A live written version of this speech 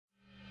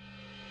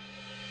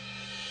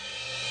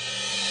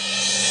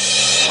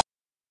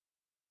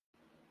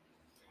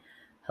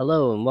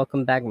Hello and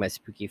welcome back, my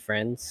spooky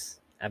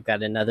friends. I've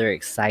got another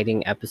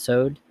exciting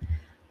episode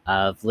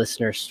of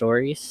listener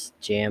stories,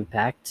 jam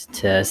packed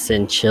to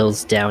send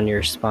chills down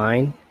your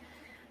spine.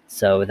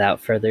 So, without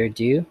further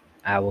ado,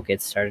 I will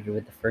get started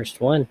with the first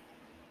one.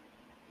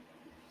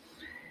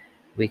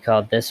 We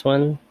called this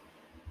one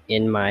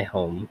In My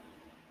Home.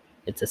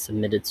 It's a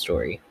submitted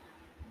story.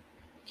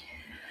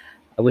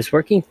 I was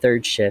working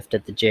third shift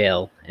at the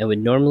jail and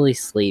would normally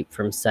sleep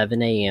from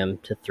 7 a.m.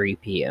 to 3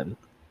 p.m.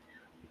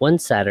 One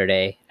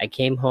Saturday, I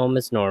came home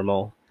as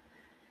normal.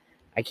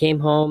 I came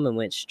home and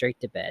went straight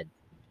to bed.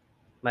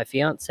 My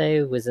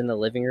fiance was in the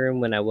living room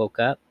when I woke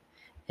up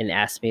and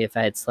asked me if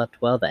I had slept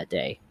well that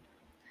day.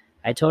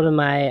 I told him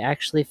I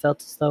actually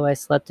felt as though I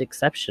slept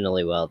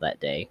exceptionally well that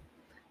day.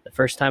 The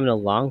first time in a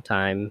long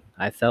time,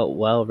 I felt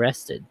well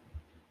rested.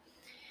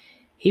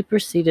 He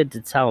proceeded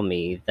to tell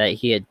me that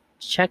he had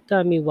checked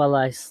on me while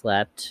I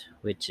slept,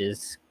 which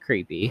is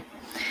creepy,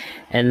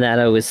 and that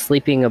I was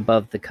sleeping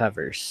above the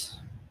covers.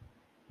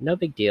 No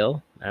big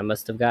deal. I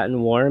must have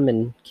gotten warm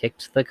and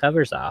kicked the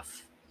covers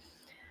off.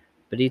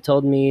 But he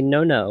told me,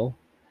 no,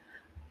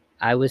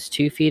 I was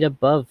 2 feet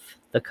above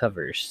the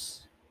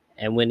covers,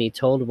 and when he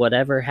told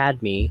whatever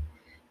had me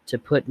to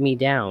put me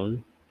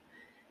down,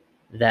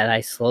 that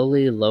I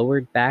slowly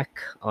lowered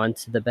back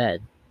onto the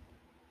bed.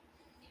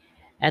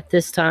 At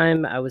this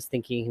time, I was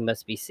thinking he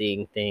must be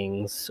seeing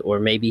things, or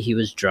maybe he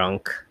was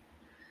drunk.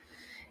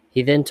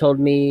 He then told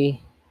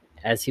me,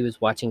 as he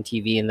was watching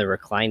TV in the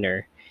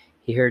recliner,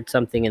 he heard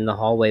something in the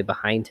hallway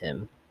behind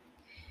him.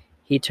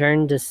 He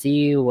turned to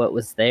see what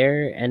was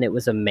there, and it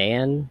was a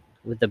man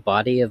with the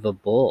body of a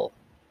bull.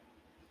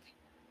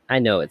 I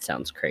know it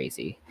sounds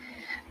crazy,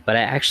 but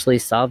I actually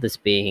saw this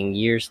being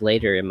years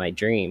later in my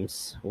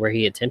dreams, where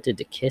he attempted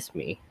to kiss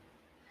me.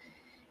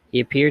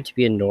 He appeared to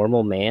be a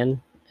normal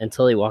man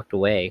until he walked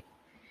away,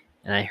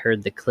 and I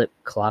heard the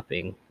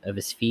clip-clopping of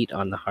his feet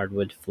on the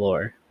hardwood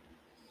floor.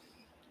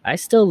 I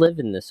still live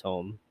in this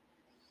home.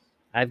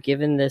 I've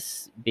given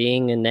this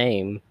being a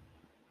name,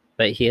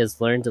 but he has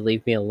learned to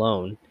leave me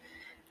alone.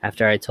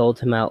 After I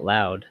told him out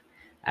loud,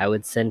 I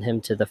would send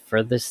him to the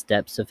furthest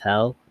depths of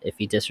hell if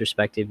he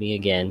disrespected me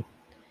again.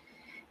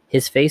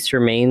 His face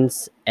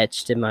remains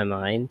etched in my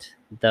mind,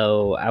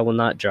 though I will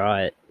not draw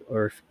it,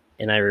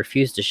 and I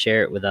refuse to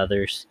share it with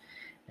others,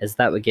 as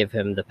that would give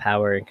him the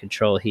power and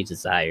control he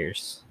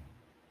desires.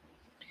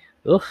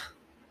 Oof.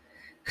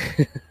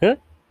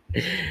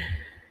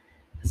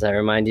 As I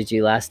reminded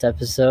you last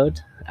episode,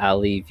 I'll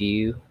leave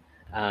you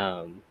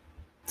to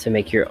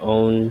make your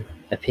own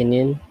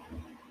opinion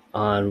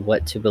on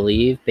what to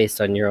believe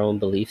based on your own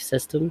belief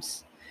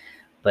systems.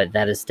 But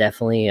that is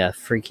definitely a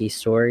freaky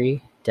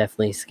story,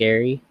 definitely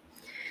scary.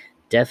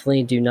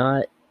 Definitely do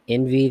not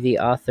envy the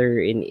author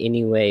in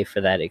any way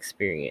for that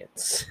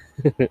experience.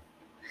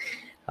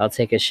 I'll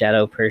take a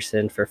shadow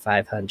person for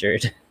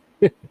 500.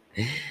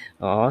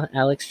 Aw,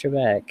 Alex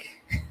Trebek.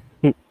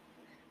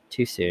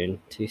 Too soon.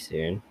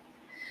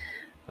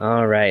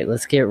 All right,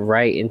 let's get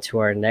right into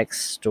our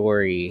next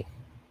story.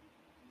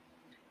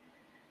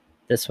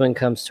 This one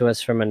comes to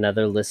us from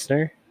another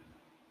listener,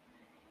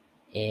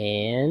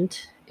 and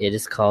it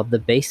is called The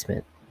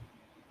Basement.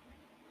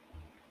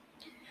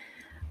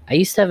 I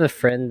used to have a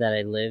friend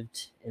that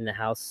lived in the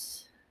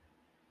house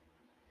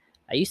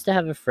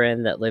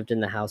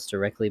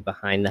directly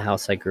behind the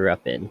house I grew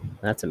up in.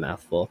 That's a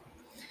mouthful.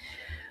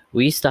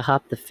 We used to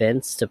hop the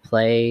fence to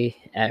play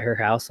at her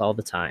house all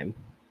the time.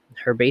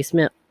 Her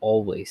basement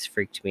always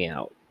freaked me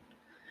out.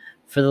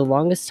 For the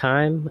longest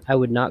time, I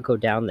would not go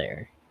down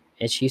there,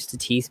 and she used to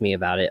tease me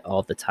about it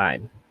all the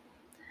time.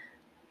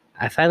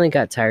 I finally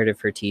got tired of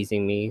her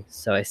teasing me,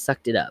 so I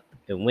sucked it up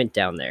and went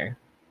down there.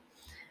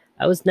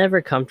 I was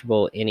never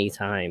comfortable any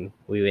time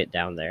we went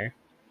down there.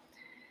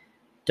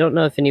 Don't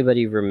know if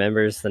anybody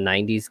remembers the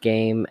 90s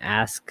game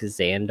Ask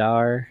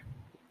Xandar.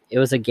 It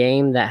was a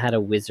game that had a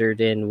wizard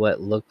in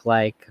what looked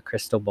like a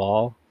crystal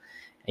ball,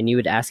 and you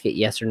would ask it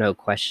yes or no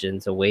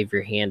questions and wave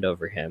your hand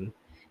over him,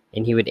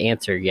 and he would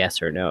answer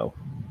yes or no.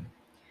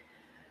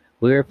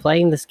 We were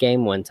playing this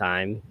game one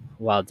time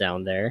while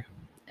down there,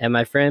 and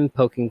my friend,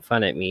 poking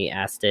fun at me,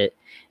 asked it,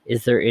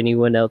 "Is there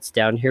anyone else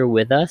down here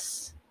with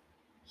us?"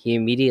 He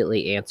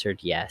immediately answered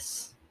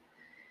yes.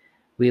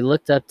 We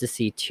looked up to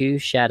see two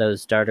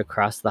shadows dart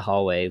across the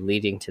hallway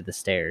leading to the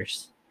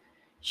stairs.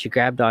 She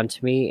grabbed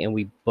onto me and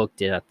we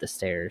booked it up the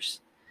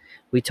stairs.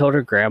 We told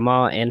her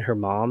grandma and her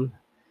mom,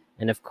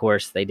 and of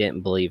course they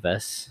didn't believe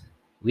us.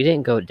 We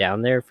didn't go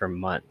down there for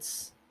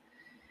months.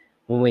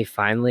 When we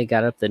finally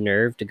got up the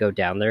nerve to go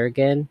down there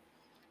again,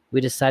 we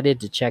decided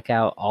to check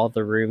out all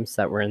the rooms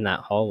that were in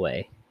that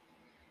hallway.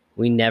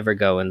 We'd never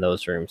go in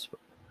those rooms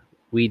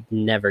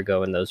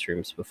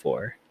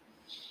before.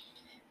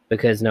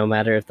 Because no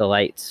matter if the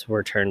lights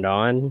were turned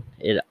on,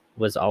 it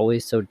was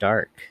always so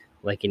dark,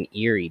 like an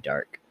eerie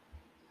dark.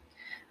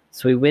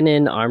 So we went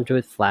in armed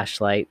with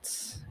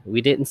flashlights.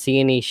 We didn't see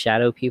any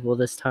shadow people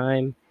this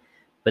time,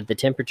 but the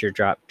temperature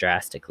dropped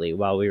drastically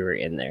while we were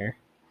in there.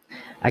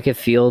 I could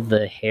feel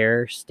the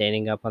hair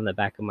standing up on the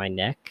back of my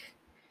neck.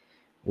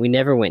 We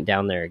never went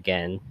down there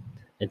again,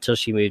 until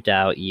she moved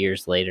out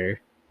years later.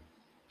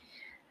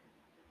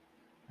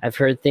 I've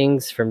heard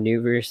things from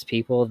numerous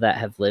people that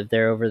have lived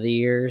there over the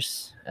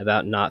years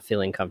about not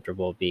feeling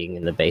comfortable being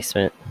in the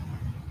basement.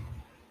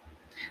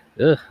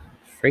 Ugh,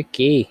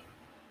 freaky.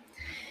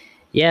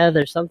 Yeah,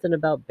 there's something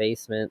about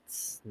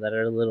basements that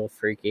are a little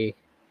freaky.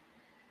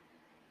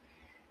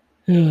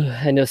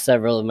 I know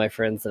several of my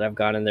friends that I've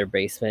gone in their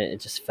basement. It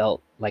just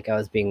felt like I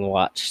was being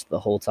watched the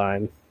whole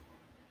time.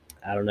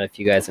 I don't know if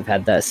you guys have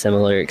had that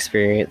similar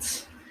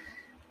experience,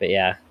 but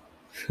yeah,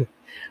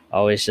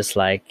 always just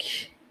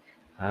like,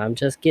 I'm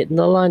just getting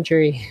the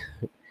laundry.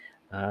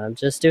 I'm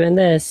just doing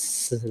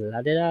this.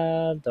 La da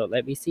da. Don't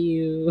let me see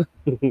you.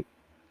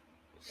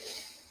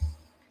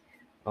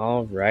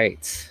 All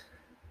right.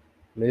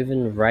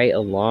 Moving right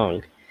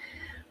along.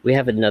 We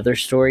have another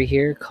story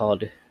here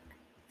called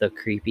The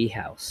Creepy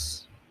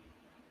House.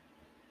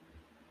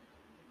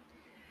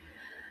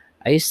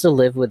 I used to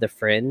live with a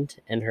friend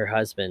and her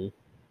husband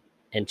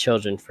and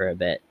children for a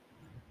bit.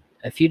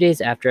 A few days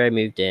after I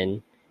moved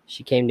in,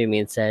 she came to me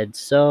and said,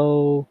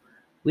 "So,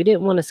 we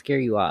didn't want to scare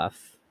you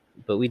off,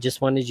 but we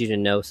just wanted you to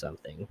know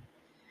something.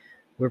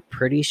 We're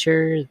pretty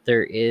sure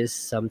there is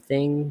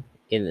something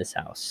in this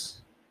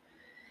house."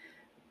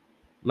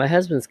 My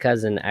husband's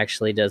cousin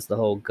actually does the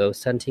whole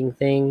ghost hunting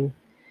thing.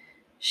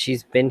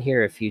 She's been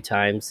here a few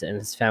times and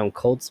has found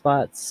cold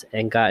spots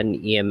and gotten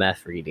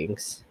EMF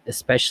readings,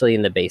 especially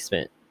in the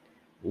basement,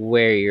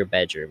 where your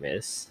bedroom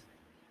is.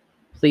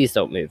 Please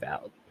don't move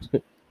out.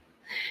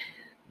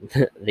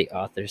 The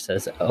author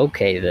says,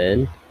 "Okay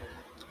then."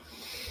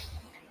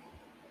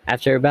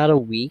 After about a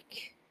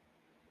week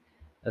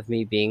of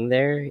me being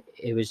there,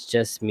 it was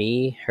just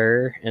me,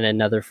 her, and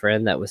another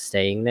friend that was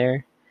staying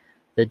there.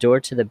 The door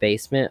to the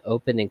basement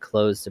opened and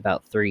closed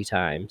about 3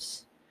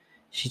 times.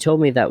 She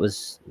told me that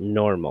was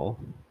normal.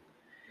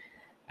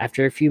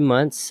 After a few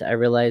months, I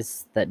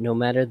realized that no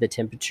matter the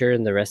temperature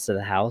in the rest of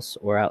the house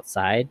or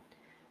outside,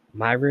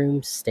 my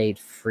room stayed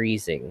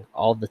freezing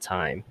all the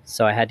time,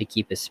 so I had to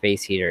keep a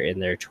space heater in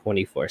there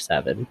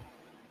 24/7.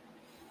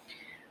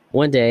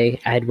 One day,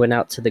 I had went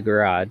out to the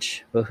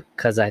garage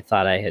because I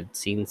thought I had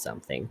seen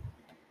something.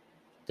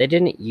 They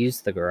didn't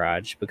use the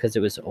garage because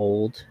it was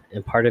old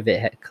and part of it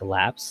had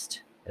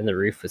collapsed and the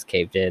roof was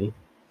caved in.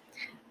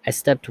 I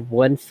stepped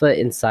 1 foot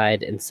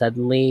inside and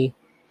suddenly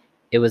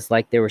it was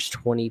like there was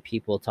 20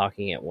 people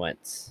talking at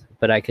once,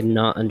 but I could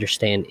not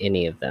understand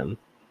any of them.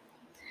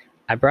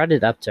 I brought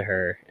it up to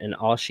her and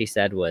all she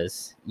said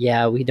was,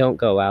 "Yeah, we don't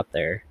go out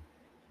there."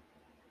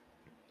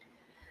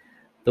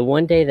 The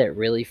one day that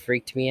really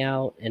freaked me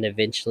out and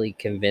eventually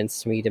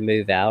convinced me to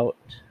move out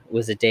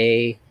was a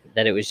day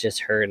that it was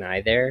just her and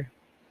I there.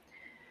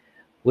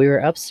 We were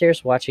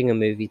upstairs watching a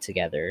movie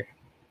together.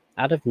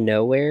 Out of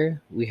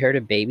nowhere, we heard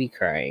a baby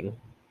crying.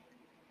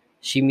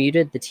 She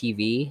muted the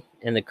TV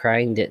and the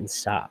crying didn't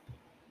stop.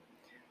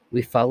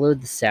 We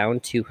followed the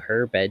sound to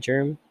her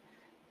bedroom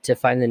to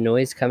find the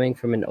noise coming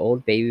from an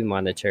old baby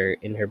monitor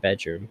in her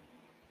bedroom.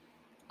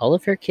 All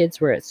of her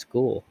kids were at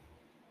school,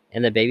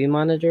 and the baby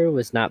monitor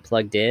was not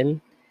plugged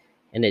in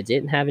and it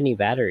didn't have any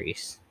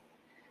batteries.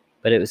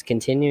 But it was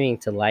continuing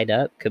to light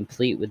up,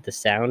 complete with the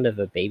sound of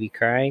a baby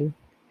crying.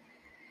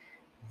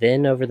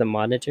 Then over the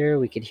monitor,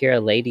 we could hear a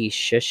lady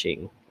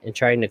shushing and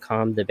trying to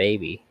calm the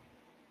baby.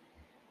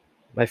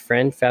 My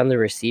friend found the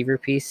receiver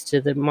piece to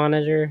the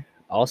monitor,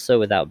 also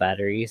without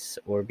batteries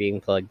or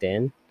being plugged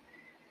in.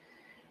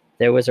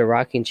 There was a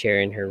rocking chair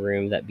in her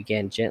room that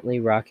began gently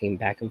rocking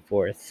back and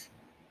forth.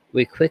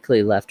 We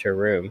quickly left her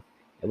room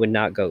and would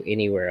not go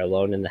anywhere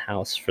alone in the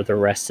house for the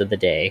rest of the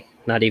day,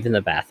 not even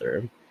the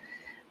bathroom.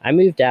 I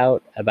moved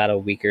out about a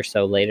week or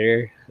so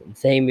later.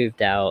 They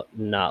moved out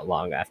not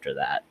long after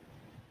that.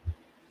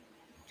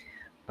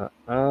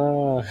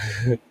 Uh-uh.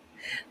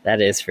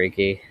 That is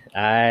freaky.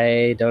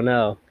 I don't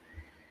know.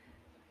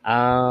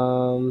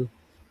 Um,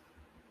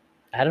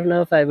 I don't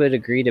know if I would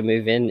agree to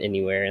move in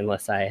anywhere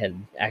unless I had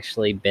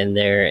actually been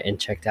there and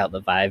checked out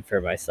the vibe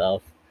for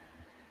myself.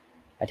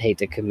 I'd hate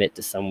to commit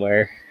to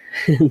somewhere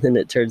and then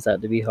it turns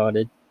out to be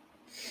haunted,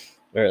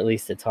 or at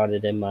least it's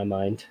haunted in my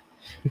mind.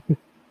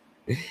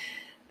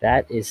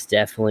 That is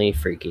definitely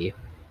freaky.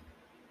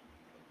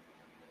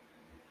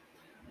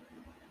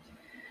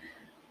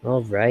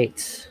 All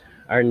right.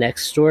 Our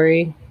next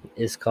story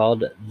is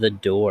called The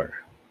Door.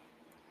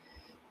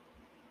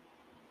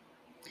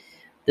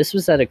 This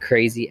was at a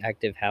crazy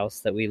active house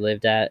that we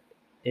lived at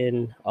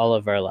in all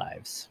of our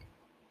lives.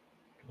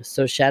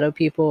 So, shadow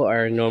people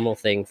are a normal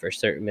thing for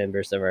certain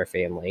members of our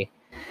family.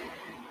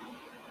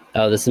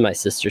 Oh, this is my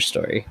sister's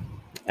story.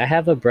 I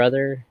have a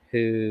brother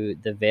who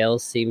the veil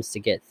seems to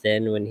get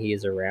thin when he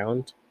is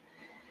around.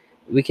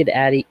 We could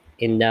add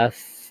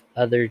enough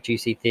other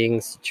juicy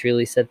things to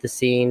truly set the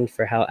scene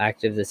for how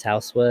active this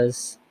house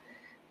was,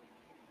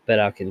 but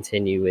I'll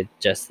continue with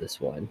just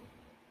this one.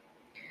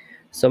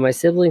 So, my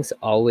siblings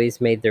always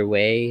made their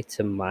way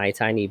to my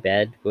tiny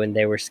bed when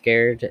they were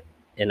scared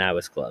and I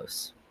was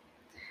close.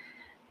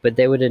 But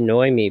they would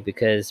annoy me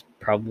because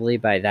probably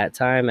by that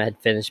time I had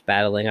finished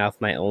battling off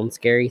my own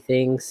scary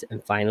things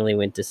and finally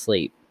went to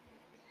sleep.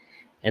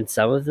 And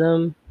some of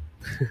them,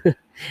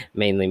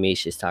 mainly me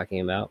she's talking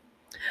about,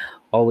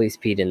 always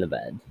peed in the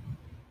bed.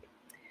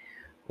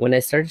 When I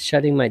started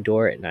shutting my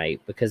door at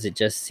night because it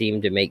just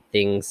seemed to make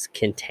things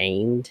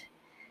contained,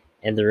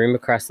 and the room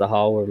across the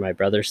hall where my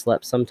brother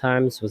slept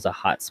sometimes was a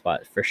hot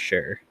spot for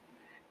sure,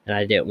 and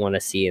I didn't want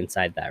to see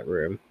inside that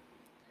room.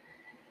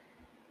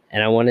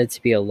 And I wanted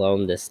to be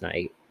alone this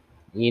night.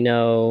 You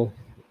know,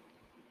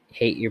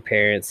 hate your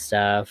parents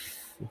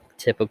stuff,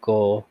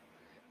 typical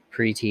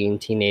preteen,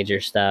 teenager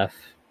stuff.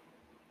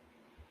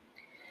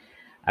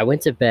 I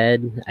went to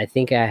bed. I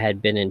think I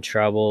had been in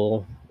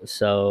trouble,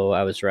 so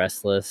I was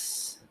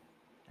restless.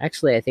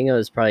 Actually, I think I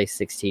was probably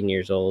 16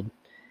 years old.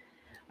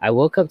 I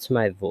woke up to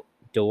my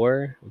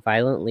door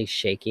violently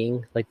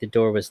shaking like the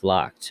door was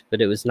locked, but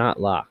it was not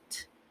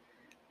locked.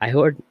 I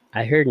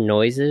heard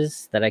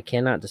noises that I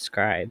cannot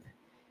describe.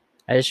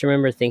 I just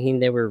remember thinking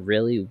they were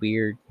really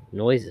weird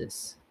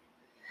noises.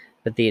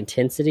 But the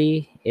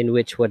intensity in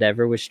which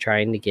whatever was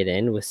trying to get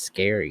in was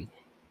scary.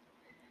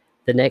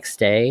 The next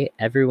day,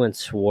 everyone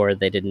swore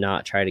they did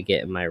not try to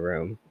get in my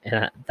room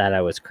and that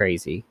I was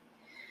crazy.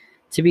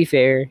 To be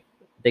fair,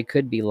 they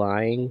could be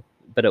lying,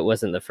 but it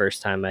wasn't the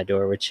first time my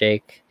door would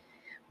shake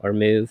or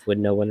move with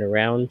no one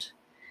around,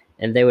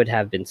 and they would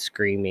have been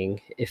screaming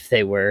if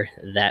they were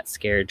that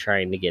scared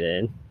trying to get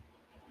in.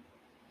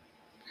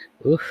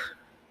 Oof,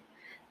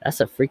 that's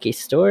a freaky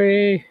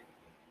story.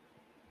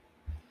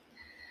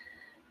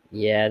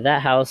 Yeah,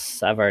 that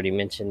house I've already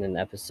mentioned in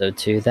episode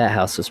 2. That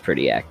house was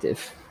pretty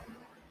active.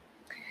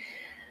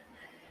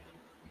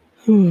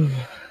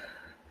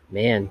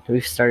 Man,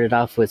 we've started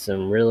off with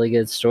some really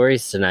good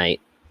stories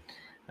tonight.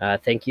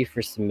 Thank you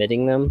for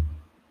submitting them.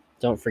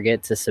 Don't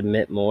forget to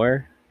submit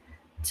more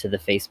to the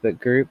Facebook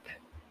group,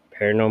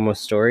 Paranormal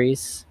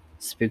Stories,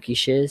 Spooky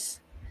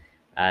Shiz,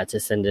 to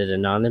send it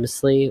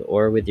anonymously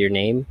or with your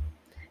name,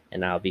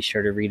 and I'll be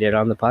sure to read it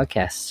on the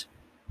podcast.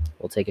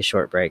 We'll take a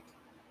short break.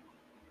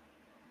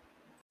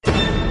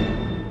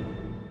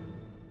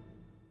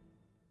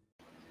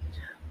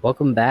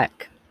 Welcome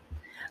back.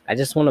 I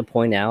just want to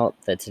point out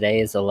that today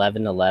is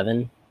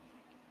 11/11.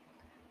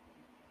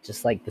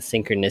 Just like the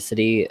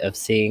synchronicity of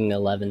seeing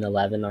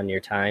 11/11 on your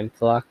time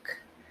clock,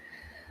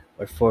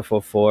 or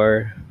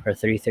 444, or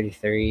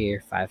 333, or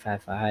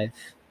 555.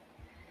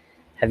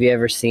 Have you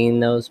ever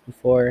seen those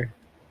before?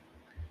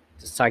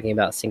 Just talking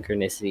about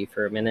synchronicity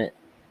for a minute.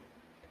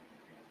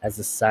 As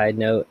a side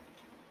note,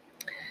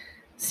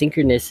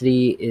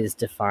 synchronicity is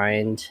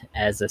defined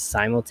as a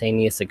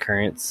simultaneous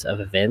occurrence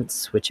of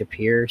events which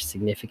appear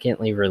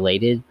significantly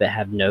related but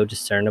have no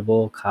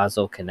discernible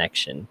causal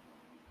connection.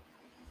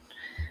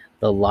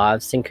 The law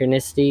of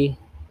synchronicity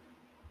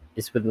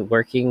is when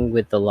working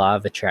with the law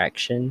of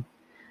attraction.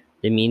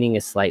 The meaning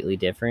is slightly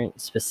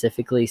different.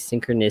 Specifically,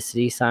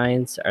 synchronicity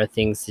signs are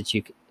things that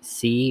you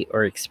see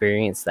or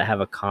experience that have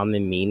a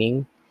common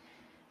meaning,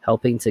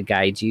 helping to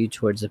guide you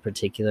towards a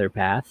particular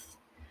path.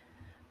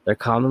 They're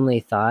commonly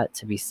thought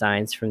to be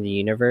signs from the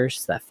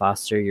universe that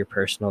foster your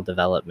personal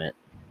development.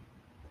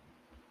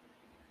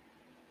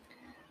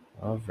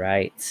 All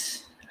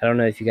right. I don't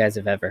know if you guys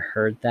have ever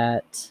heard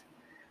that.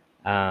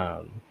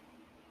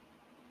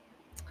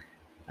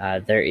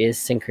 There is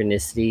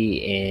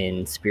synchronicity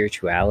in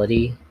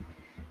spirituality.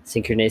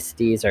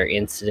 Synchronicities are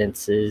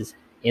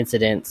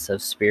incidents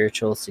of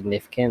spiritual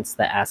significance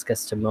that ask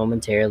us to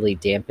momentarily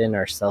dampen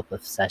our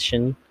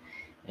self-obsession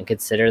and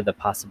consider the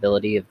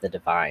possibility of the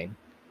divine.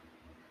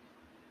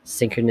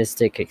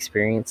 Synchronistic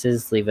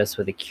experiences leave us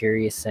with a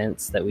curious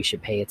sense that we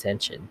should pay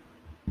attention.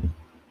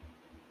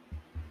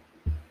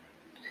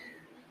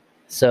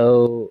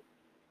 So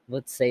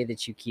let's say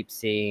that you keep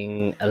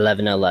seeing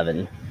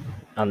 11:11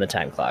 on the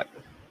time clock.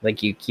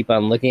 Like you keep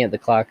on looking at the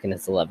clock and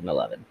it's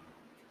 11:11.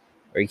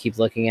 Or you keep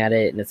looking at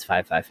it and it's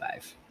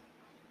 555.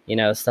 You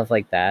know, stuff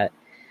like that.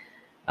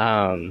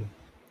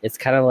 It's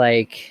kind of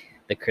like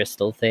the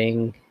crystal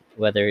thing.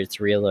 Whether it's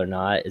real or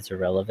not is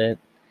irrelevant.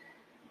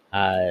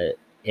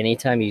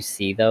 Anytime you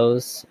see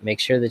those, make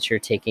sure that you're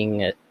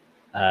taking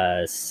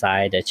a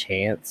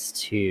chance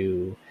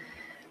to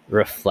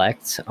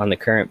reflect on the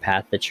current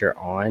path that you're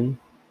on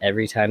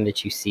every time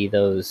that you see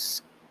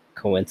those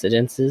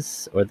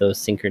coincidences or those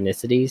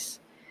synchronicities.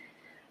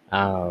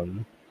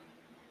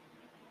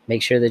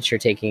 Make sure that you're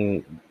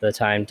taking the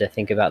time to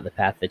think about the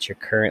path that you're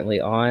currently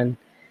on,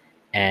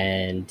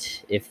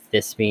 and if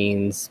this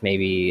means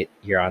maybe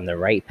you're on the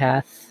right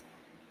path,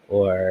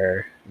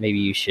 or maybe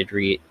you should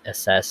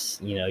reassess,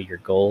 your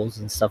goals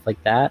and stuff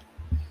like that.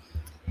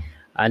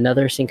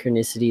 Another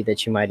synchronicity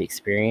that you might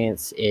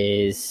experience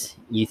is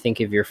you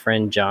think of your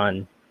friend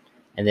John,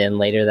 and then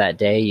later that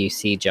day you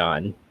see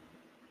John,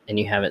 and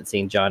you haven't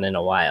seen John in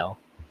a while.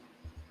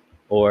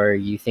 Or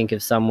you think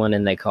of someone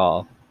and they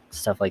call.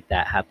 Stuff like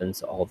that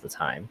happens all the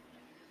time.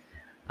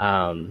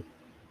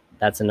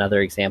 That's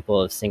another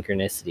example of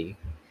synchronicity.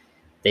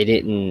 They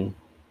didn't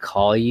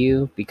call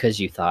you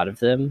because you thought of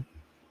them,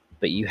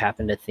 but you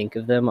happen to think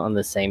of them on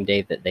the same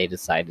day that they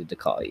decided to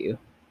call you.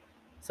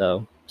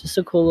 So just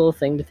a cool little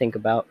thing to think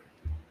about.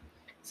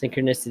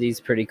 Synchronicity is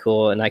pretty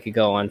cool, and I could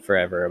go on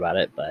forever about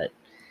it, but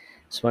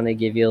Just want to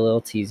give you a little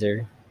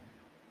teaser.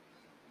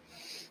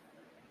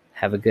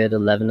 Have a good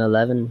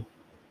 11/11.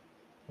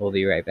 We'll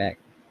be right back.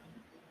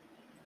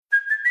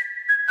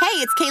 Hey,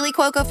 it's Kaylee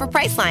Cuoco for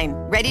Priceline.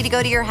 Ready to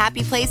go to your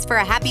happy place for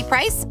a happy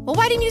price? Well,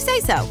 why didn't you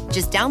say so?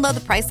 Just download the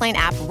Priceline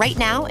app right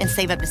now and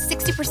save up to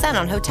 60%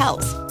 on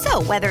hotels.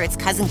 So whether it's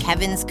Cousin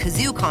Kevin's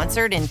Kazoo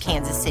Concert in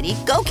Kansas City,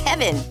 go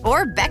Kevin,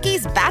 or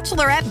Becky's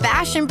Bachelorette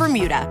Bash in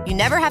Bermuda, you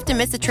never have to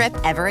miss a trip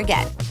ever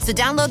again. So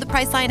download the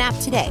Priceline app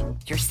today.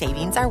 Your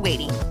savings are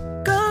waiting.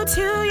 Go to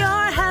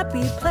your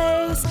happy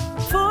place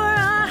for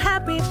a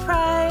happy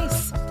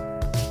price.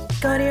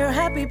 Go to your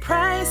happy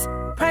price,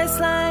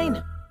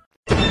 Priceline.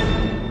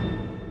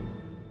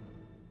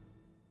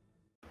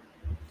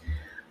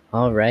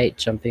 All right,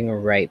 jumping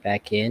right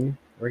back in.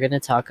 We're going to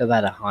talk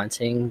about a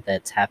haunting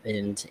that's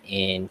happened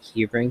in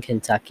Hebron,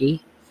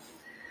 Kentucky.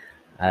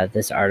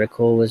 This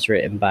article was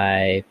written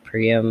by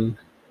Priam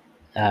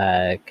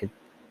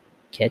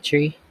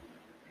Ketri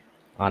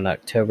on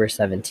October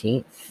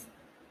 17th.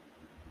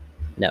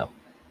 No,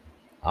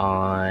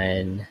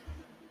 on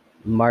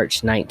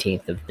March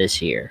 19th of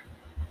this year.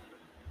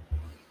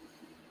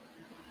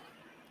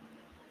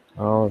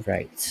 All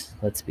right,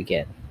 let's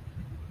begin.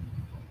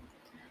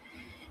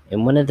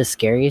 In one of the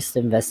scariest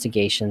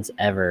investigations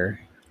ever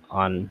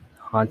on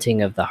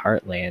Haunting of the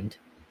Heartland,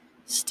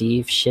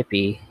 Steve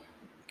Shippey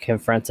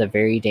confronts a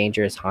very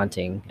dangerous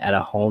haunting at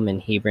a home in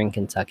Hebron,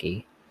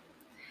 Kentucky.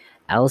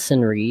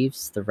 Allison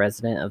Reeves, the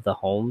resident of the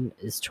home,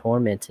 is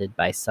tormented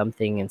by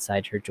something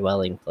inside her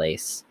dwelling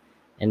place,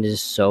 and it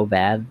is so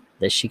bad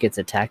that she gets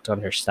attacked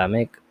on her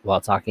stomach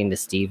while talking to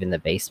Steve in the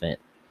basement.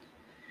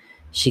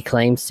 She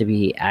claims to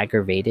be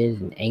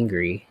aggravated and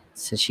angry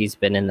since she's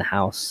been in the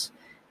house.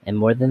 And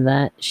more than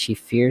that, she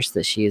fears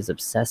that she is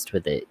obsessed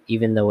with it,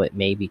 even though it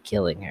may be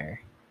killing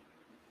her.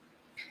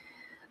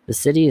 The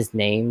city is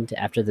named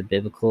after the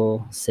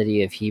biblical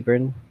city of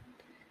Hebron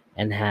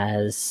and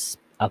has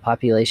a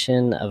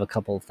population of a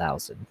couple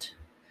thousand.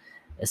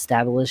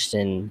 Established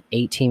in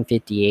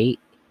 1858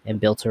 and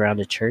built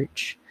around a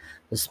church,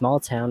 the small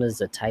town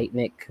is a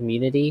tight-knit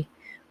community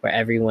where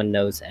everyone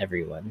knows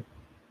everyone.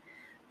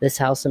 This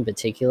house in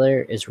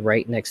particular is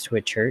right next to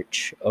a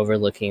church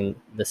overlooking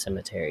the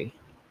cemetery.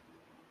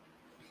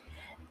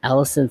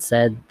 Allison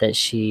said that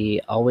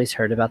she always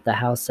heard about the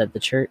house at the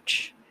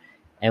church,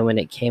 and when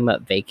it came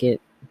up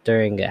vacant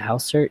during a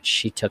house search,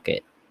 she took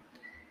it.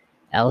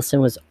 Allison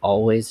was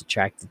always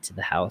attracted to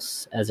the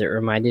house, as it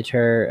reminded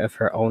her of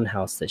her own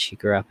house that she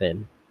grew up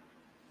in.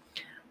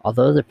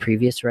 Although the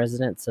previous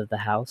residents of the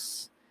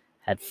house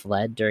had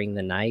fled during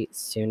the night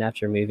soon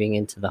after moving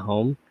into the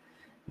home,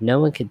 no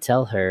one could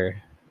tell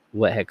her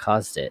what had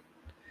caused it,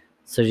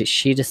 so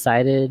she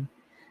decided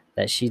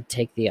that she'd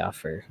take the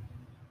offer.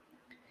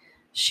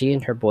 She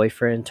and her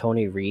boyfriend,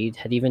 Tony Reed,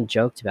 had even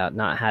joked about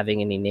not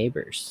having any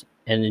neighbors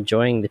and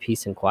enjoying the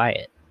peace and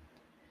quiet.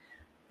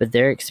 But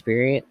their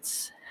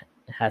experience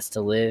has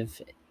to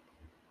live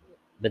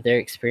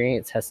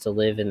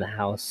in the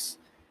house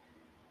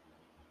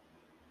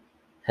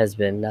has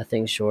been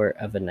nothing short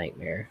of a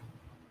nightmare.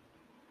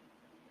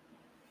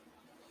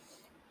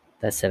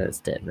 That sentence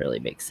didn't really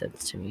make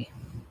sense to me.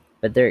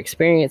 But their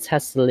experience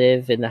has to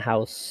live in the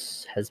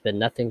house has been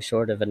nothing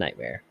short of a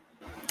nightmare.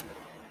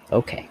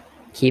 Okay.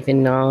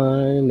 Keeping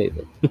on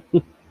moving.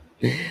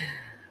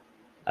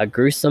 A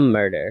gruesome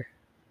murder.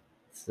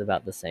 This is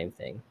about the same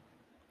thing.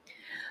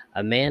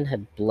 A man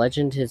had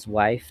bludgeoned his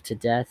wife to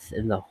death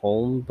in the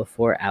home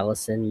before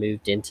Allison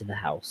moved into the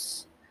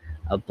house.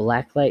 A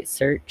blacklight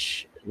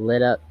search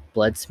lit up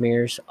blood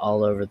smears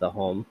all over the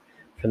home,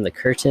 from the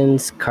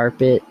curtains,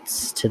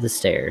 carpets, to the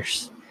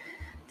stairs.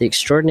 The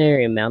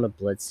extraordinary amount of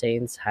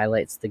bloodstains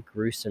highlights the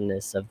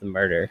gruesomeness of the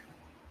murder.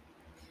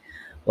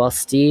 While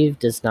Steve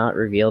does not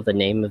reveal the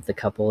name of the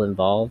couple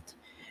involved,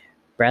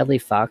 Bradley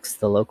Fox,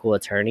 the local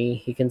attorney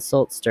he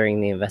consults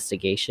during the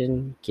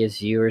investigation, gives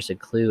viewers a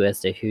clue as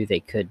to who they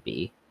could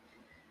be.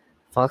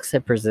 Fox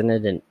had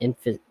presented an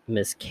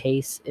infamous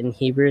case in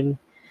Hebron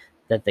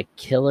that of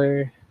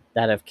killer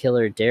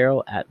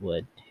Daryl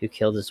Atwood, who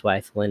killed his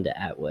wife Linda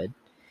Atwood,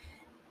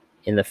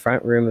 in the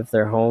front room of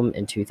their home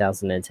in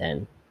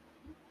 2010.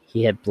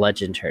 He had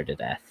bludgeoned her to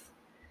death.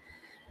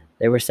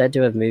 They were said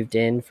to have moved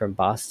in from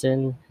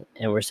Boston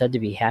and were said to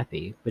be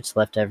happy, which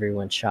left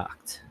everyone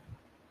shocked.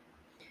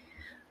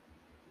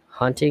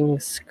 Haunting,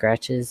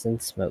 scratches, and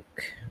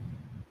smoke.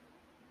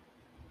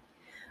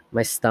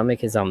 My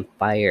stomach is on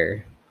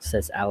fire,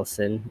 says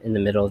Allison in the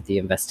middle of the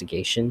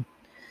investigation.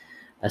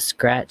 A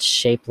scratch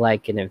shaped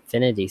like an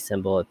infinity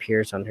symbol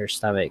appears on her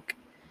stomach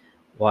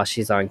while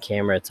she's on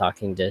camera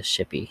talking to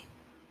Shippey.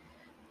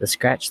 The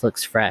scratch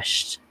looks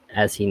fresh,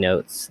 as he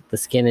notes. The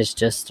skin is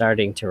just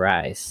starting to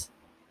rise.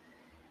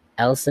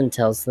 Allison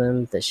tells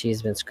them that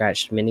she's been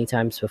scratched many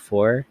times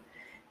before,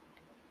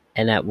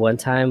 and at one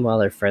time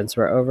while her friends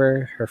were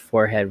over, her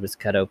forehead was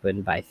cut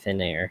open by thin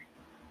air.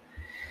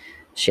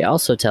 She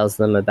also tells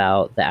them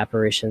about the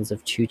apparitions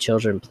of two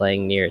children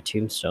playing near a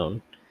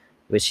tombstone,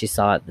 which she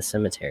saw at the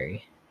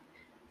cemetery.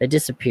 They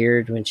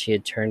disappeared when she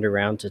had turned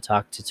around to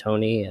talk to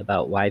Tony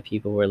about why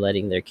people were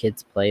letting their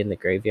kids play in the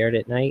graveyard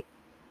at night.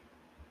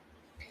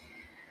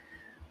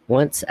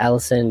 Once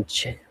Allison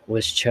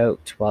was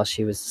choked while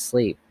she was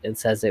asleep and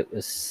says it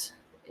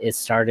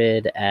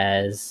started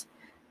as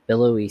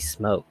billowy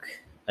smoke.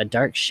 A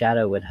dark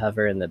shadow would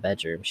hover in the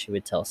bedroom, she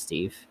would tell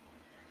Steve.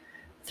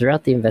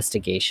 Throughout the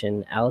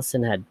investigation,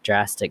 Allison had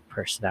drastic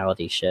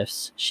personality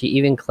shifts. She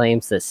even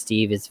claims that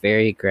Steve is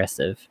very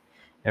aggressive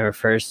and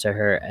refers to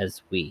her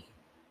as we.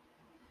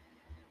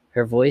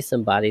 Her voice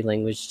and body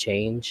language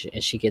change,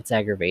 and she gets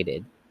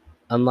aggravated,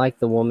 unlike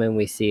the woman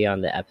we see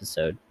on the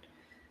episode.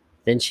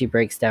 Then she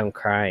breaks down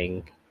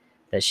crying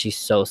that she's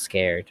so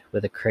scared,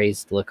 with a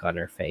crazed look on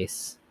her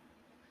face.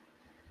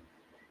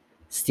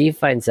 Steve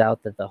finds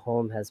out that the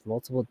home has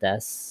multiple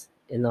deaths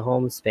in the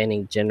home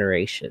spanning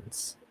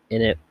generations,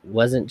 and it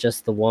wasn't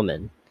just the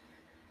woman.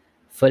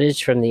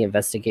 Footage from the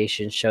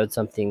investigation showed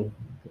some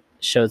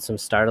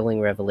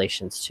startling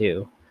revelations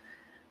too.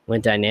 When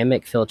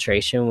dynamic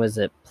filtration was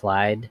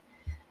applied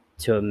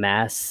to a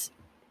mass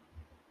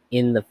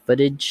in the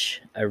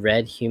footage, a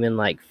red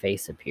human-like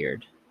face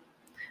appeared.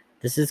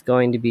 This is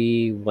going to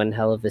be one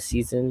hell of a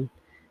season,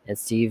 and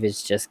Steve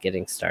is just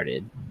getting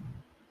started.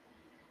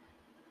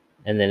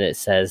 And then it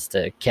says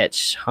to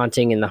catch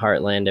Haunting in the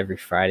Heartland every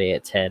Friday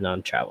at 10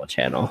 on Travel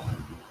Channel.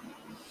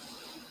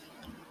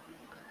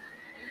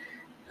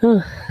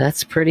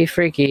 That's pretty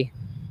freaky.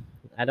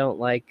 I don't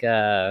like,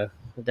 it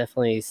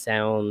definitely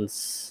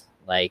sounds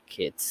like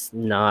it's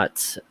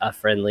not a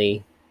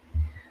friendly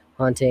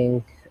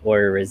haunting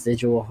or a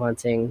residual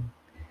haunting.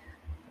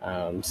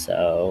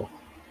 So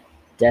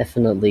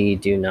definitely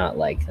do not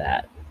like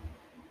that.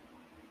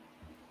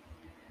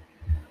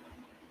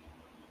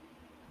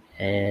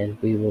 And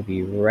we will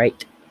be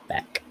right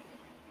back.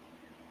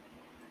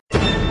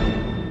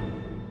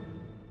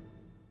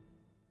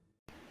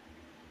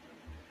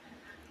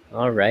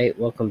 All right,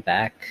 welcome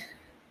back.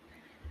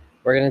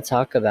 We're going to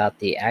talk about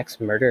the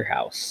Axe Murder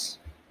House.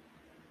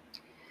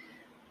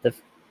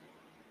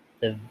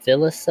 The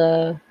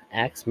Villisca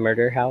Axe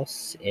Murder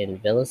House in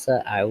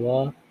Villisca,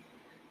 Iowa.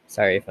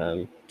 Sorry if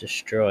I'm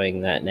destroying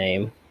that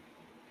name.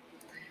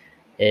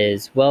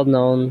 Is a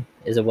well-known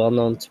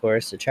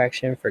tourist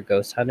attraction for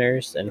ghost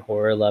hunters and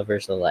horror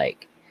lovers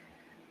alike.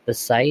 The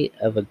site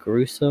of a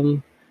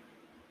gruesome,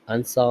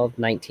 unsolved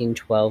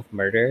 1912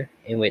 murder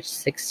in which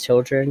 6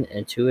 children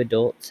and 2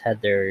 adults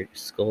had their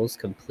skulls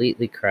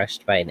completely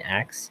crushed by an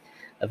axe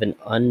of an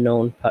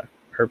unknown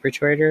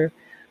perpetrator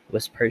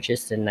was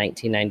purchased in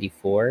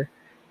 1994,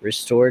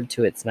 restored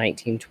to its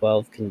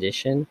 1912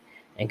 condition,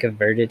 and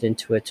converted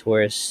into a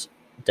tourist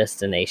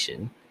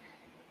destination.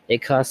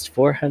 It cost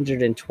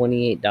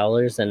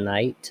 $428 a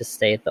night to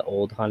stay at the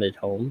old haunted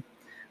home,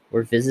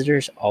 where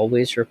visitors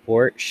always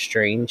report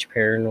strange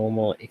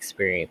paranormal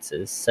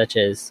experiences, such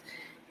as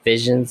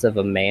visions of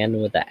a man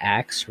with an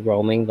axe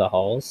roaming the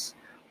halls,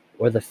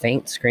 or the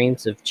faint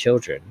screams of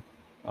children.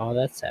 Oh,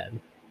 that's sad.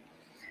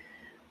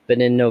 But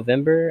in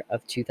November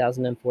of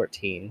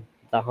 2014,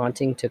 the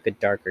haunting took a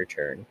darker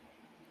turn.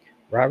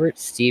 Robert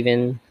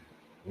Stephen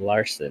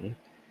Larson,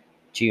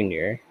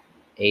 Jr.,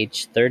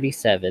 age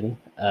 37,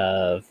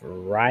 of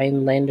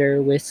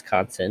Rhinelander,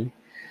 Wisconsin,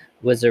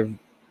 was on a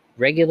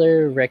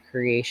regular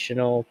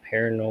recreational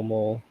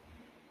paranormal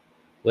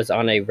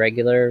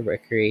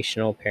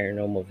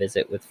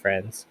visit with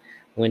friends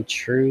when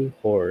true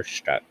horror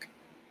struck.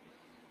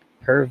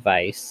 Per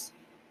Vice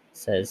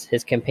says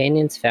his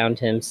companions found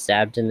him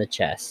stabbed in the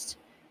chest,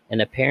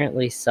 an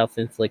apparently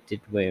self-inflicted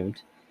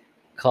wound,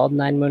 called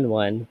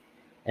 911,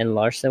 and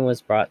Larson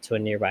was brought to a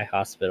nearby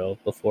hospital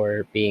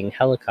before being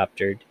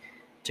helicoptered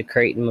to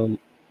Creighton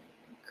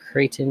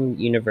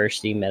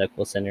University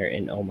Medical Center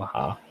in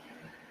Omaha.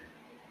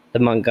 The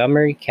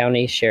Montgomery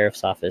County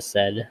Sheriff's Office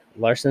said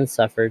Larson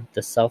suffered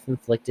the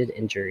self-inflicted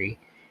injury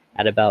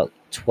at about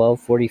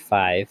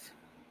 12:45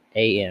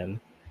 a.m.,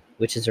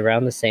 which is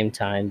around the same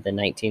time the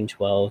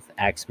 1912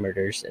 axe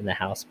murders in the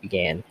house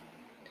began.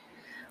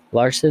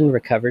 Larson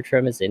recovered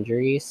from his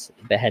injuries,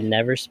 but had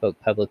never spoke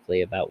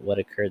publicly about what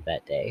occurred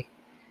that day.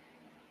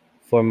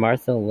 For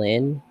Martha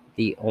Lynn,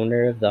 the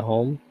owner of the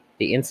home,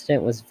 the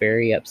incident was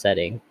very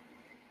upsetting.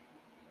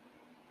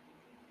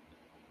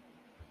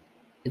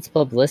 It's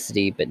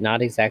publicity, but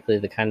not exactly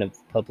the kind of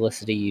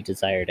publicity you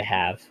desire to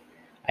have.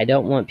 I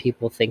don't want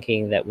people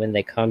thinking that when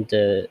they come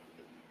to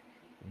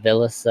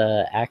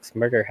Villisca Axe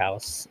Murder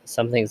House,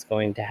 something's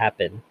going to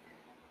happen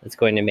that's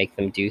going to make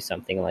them do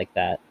something like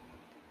that.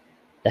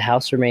 The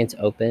house remains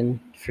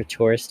open for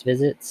tourist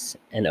visits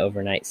and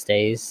overnight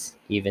stays,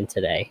 even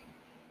today.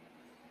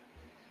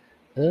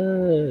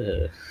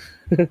 That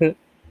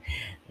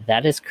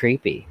is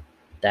creepy.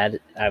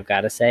 That, I've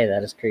got to say,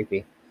 that is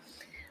creepy.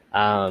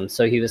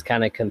 So he was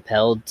kind of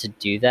compelled to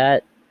do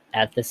that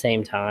at the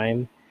same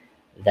time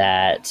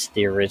that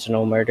the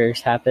original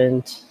murders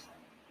happened.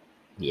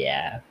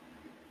 Yeah.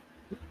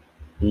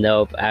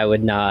 Nope, I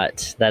would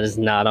not. That is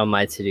not on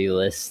my to-do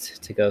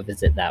list to go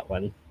visit that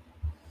one.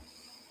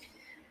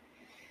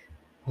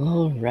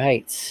 All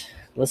right.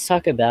 let's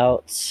talk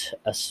about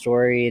a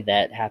story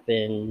that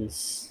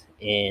happens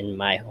in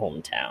my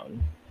hometown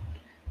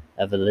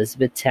of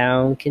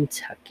Elizabethtown,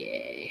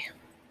 Kentucky.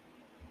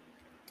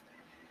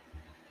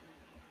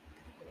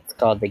 It's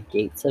called the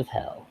Gates of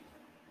Hell.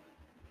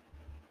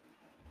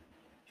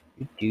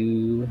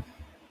 The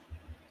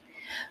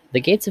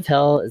Gates of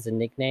Hell is a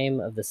nickname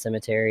of the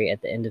cemetery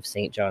at the end of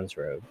St. John's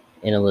Road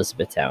in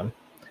Elizabethtown.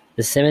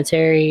 The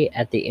cemetery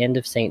at the end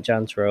of St.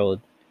 John's Road,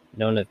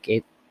 known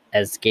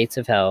as Gates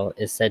of Hell,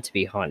 is said to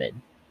be haunted,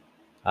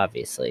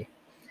 obviously.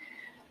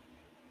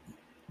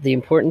 The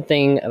important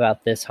thing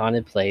about this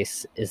haunted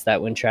place is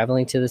that when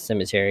traveling to the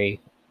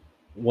cemetery,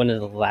 one of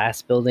the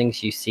last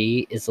buildings you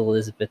see is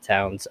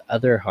Elizabethtown's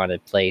other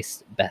haunted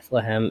place,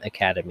 Bethlehem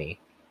Academy.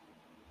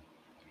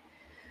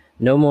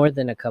 No more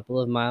than a couple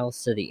of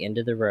miles to the end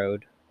of the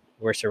road,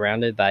 we're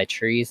surrounded by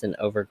trees and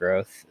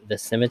overgrowth. The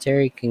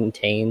cemetery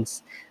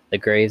contains the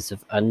graves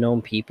of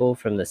unknown people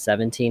from the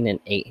 17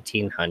 and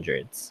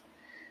 1800s.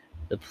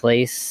 The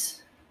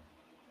place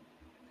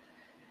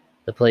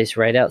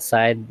right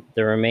outside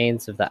the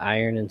remains of the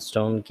iron and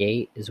stone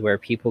gate is where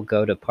people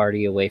go to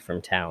party away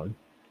from town.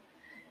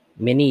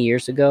 Many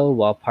years ago,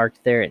 while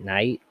parked there at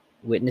night,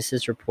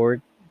 witnesses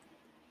report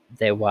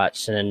they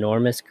watched an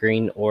enormous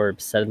green orb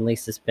suddenly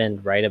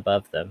suspend right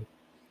above them.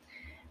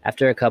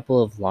 After a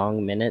couple of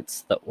long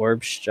minutes, the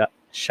orb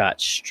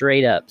shot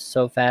straight up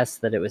so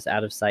fast that it was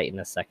out of sight in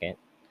a second.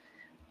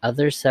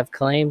 Others have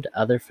claimed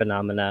other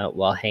phenomena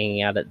while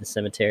hanging out at the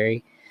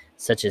cemetery,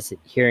 such as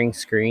hearing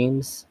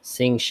screams,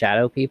 seeing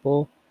shadow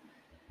people,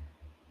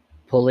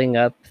 pulling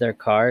up their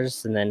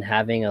cars and then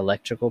having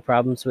electrical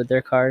problems with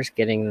their cars,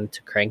 getting them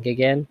to crank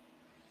again,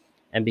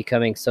 and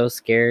becoming so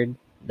scared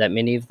that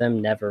many of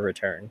them never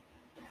return.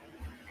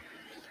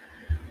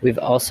 We've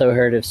also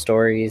heard of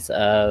stories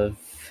of,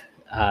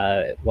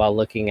 while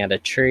looking at a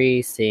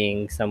tree,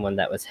 seeing someone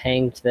that was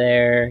hanged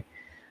there,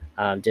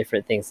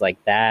 different things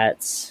like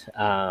that,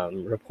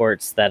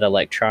 reports that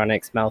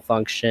electronics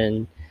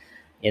malfunction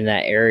in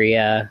that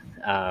area,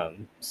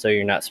 so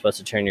you're not supposed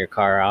to turn your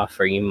car off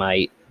or you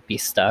might be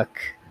stuck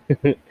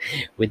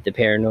with the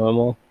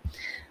paranormal.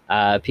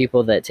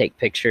 People that take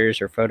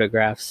pictures or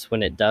photographs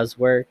when it does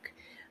work,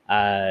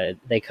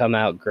 they come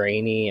out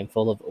grainy and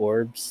full of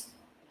orbs,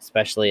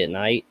 especially at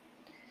night.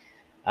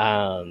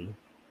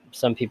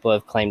 Some people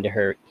have claimed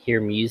to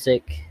hear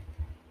music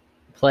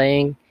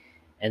playing,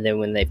 and then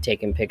when they've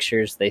taken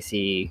pictures, they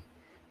see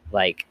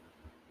like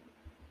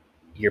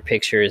your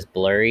picture is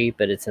blurry,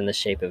 but it's in the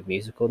shape of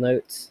musical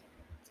notes.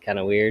 It's kind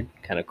of weird,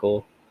 kind of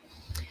cool.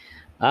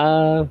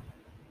 I'll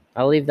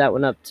leave that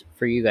one up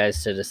for you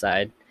guys to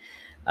decide.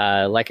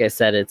 Like I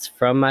said, it's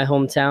from my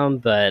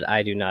hometown, but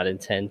I do not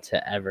intend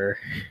to ever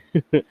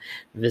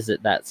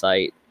visit that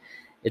site.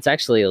 It's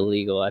actually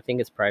illegal. I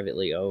think it's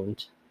privately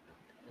owned,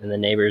 and the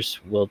neighbors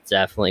will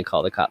definitely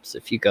call the cops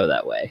if you go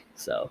that way.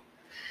 So,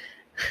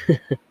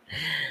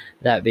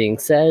 that being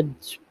said,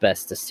 it's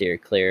best to steer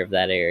clear of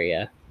that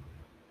area.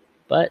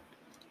 But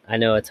I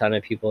know a ton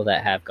of people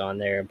that have gone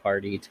there and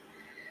partied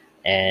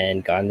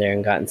and gone there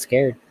and gotten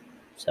scared.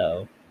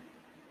 So,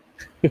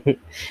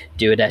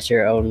 do it at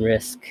your own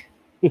risk.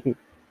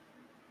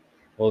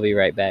 We'll be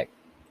right back.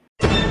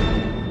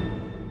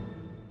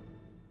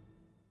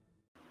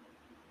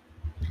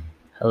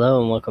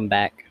 Hello and welcome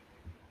back.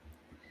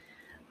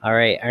 All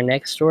right, our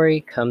next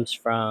story comes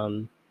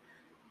from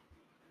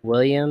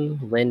William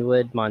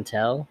Linwood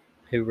Montell,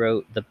 who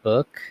wrote the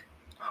book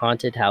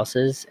Haunted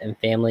Houses and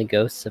Family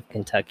Ghosts of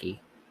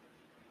Kentucky.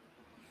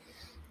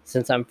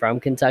 Since I'm from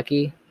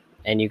Kentucky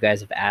and you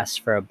guys have asked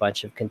for a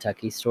bunch of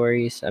Kentucky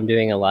stories, I'm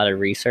doing a lot of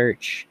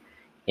research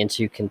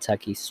into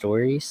Kentucky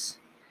stories.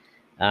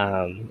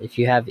 If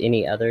you have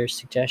any other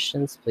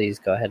suggestions, please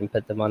go ahead and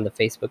put them on the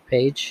Facebook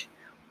page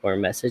or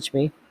message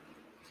me.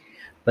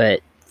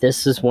 But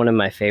this is one of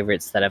my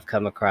favorites that I've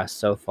come across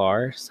so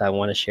far, so I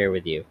want to share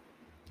with you.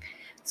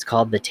 It's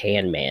called The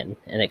Tan Man,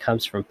 and it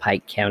comes from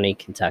Pike County,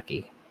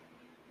 Kentucky.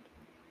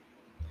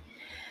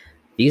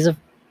 These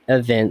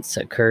events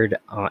occurred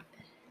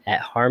at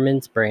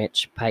Harmon's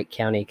Branch, Pike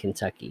County,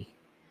 Kentucky.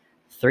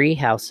 3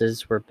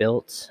 houses were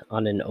built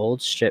on an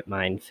old strip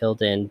mine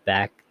filled in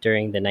back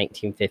during the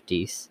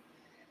 1950s.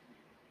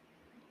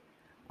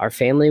 Our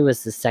family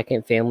was the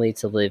second family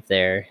to live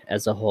there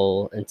as a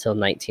whole until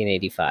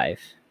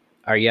 1985.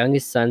 Our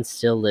youngest son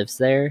still lives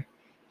there.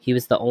 He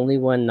was the only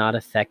one not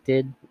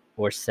affected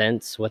or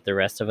sense what the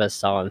rest of us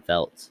saw and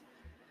felt,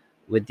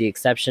 with the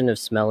exception of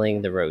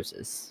smelling the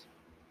roses.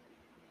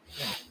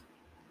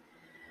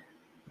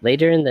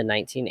 Later in the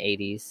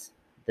 1980s,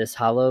 this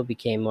hollow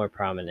became more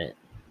prominent.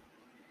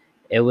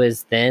 It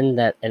was then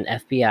that an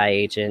FBI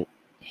agent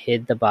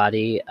hid the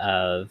body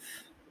of,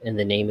 and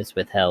the name is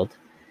withheld,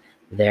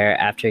 there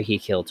after he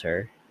killed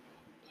her.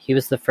 He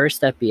was the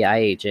first FBI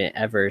agent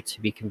ever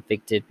to be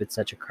convicted with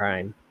such a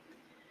crime.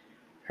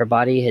 Her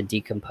body had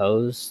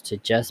decomposed to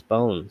just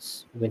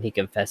bones when he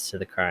confessed to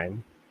the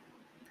crime.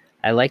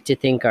 I like to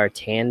think our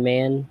Tan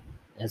Man,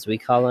 as we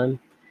call him,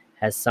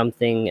 has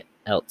something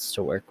else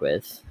to work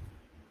with.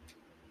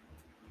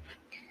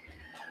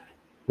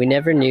 We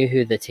never knew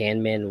who the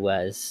Tan Man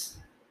was,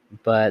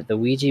 but the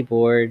Ouija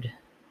board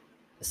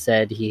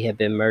said he had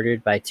been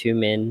murdered by two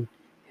men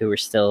who were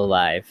still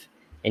alive,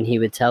 and he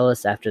would tell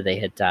us after they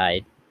had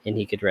died, and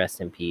he could rest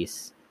in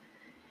peace.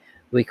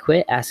 We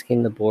quit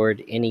asking the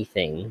board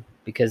anything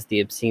because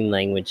the obscene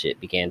language it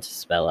began to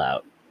spell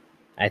out.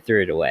 I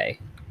threw it away.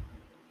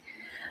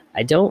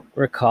 I don't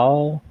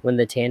recall when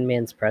the Tan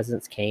Man's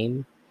presence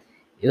came.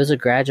 It was a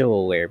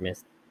gradual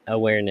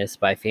awareness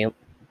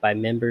by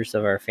members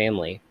of our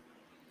family.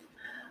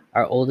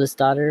 Our oldest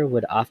daughter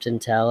would often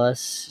tell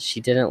us she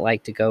didn't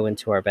like to go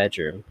into our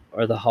bedroom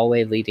or the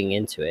hallway leading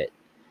into it.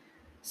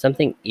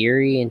 Something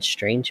eerie and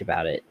strange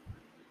about it.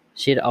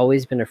 She had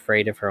always been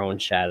afraid of her own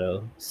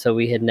shadow, so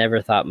we had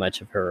never thought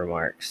much of her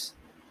remarks.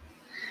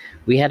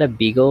 We had a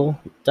beagle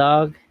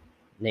dog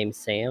named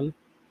Sam.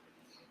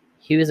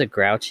 He was a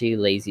grouchy,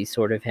 lazy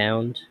sort of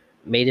hound,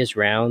 made his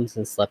rounds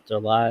and slept a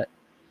lot.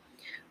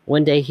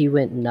 One day he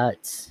went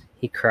nuts.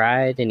 He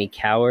cried and he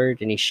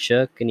cowered and he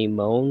shook and he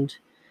moaned.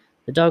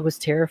 The dog was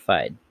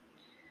terrified.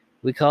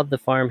 We called the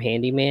farm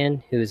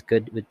handyman, who was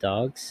good with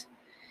dogs.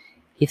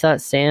 He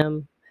thought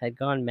Sam had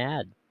gone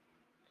mad,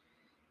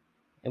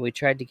 and we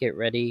tried to get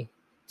ready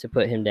to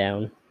put him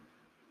down.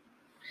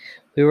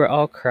 We were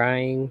all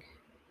crying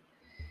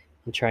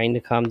and trying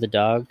to calm the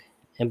dog,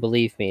 and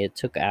believe me, it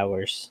took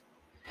hours.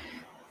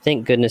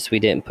 Thank goodness we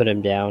didn't put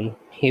him down.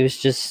 He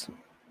was just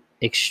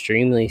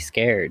extremely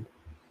scared.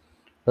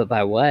 But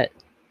by what?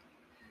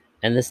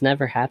 And this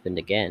never happened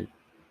again.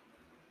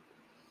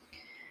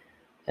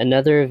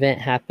 Another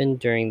event happened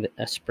during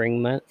a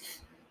spring month.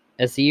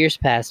 As the years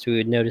passed, we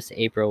would notice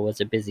April was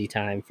a busy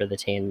time for the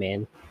Tan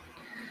Man.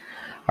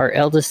 Our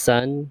eldest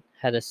son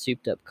had a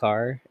souped-up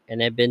car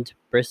and had been to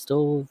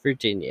Bristol,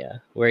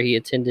 Virginia, where he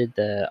attended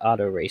the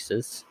auto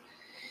races.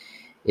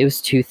 It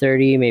was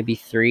 2:30, maybe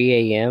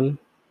 3 a.m.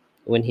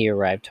 when he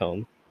arrived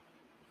home.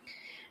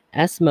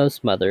 As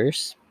most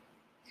mothers,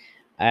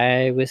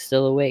 I was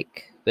still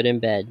awake, but in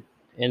bed,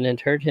 and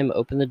had heard him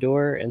open the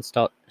door and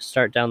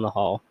start down the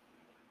hall.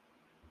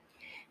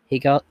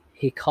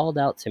 He called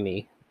out to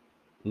me,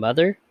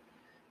 "Mother?"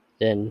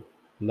 Then,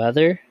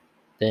 "Mother?"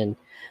 Then,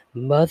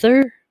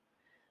 "Mother?"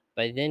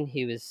 By then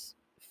he was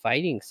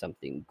fighting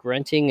something,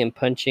 grunting and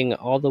punching,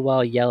 all the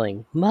while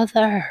yelling,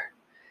 "Mother!"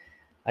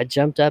 I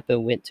jumped up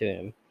and went to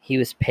him. He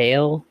was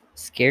pale,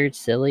 scared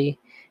silly,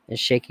 and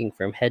shaking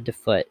from head to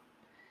foot.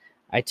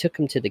 I took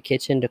him to the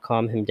kitchen to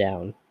calm him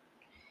down.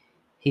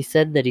 He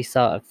said that he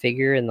saw a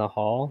figure in the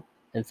hall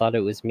and thought it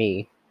was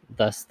me,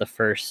 thus the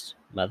first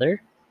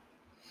 "Mother?"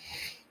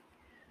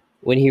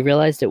 When he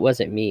realized it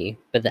wasn't me,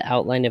 but the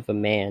outline of a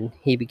man,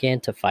 he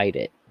began to fight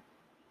it.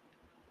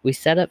 We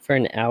sat up for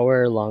an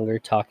hour or longer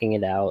talking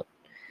it out.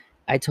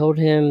 I told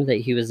him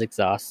that he was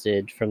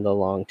exhausted from the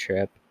long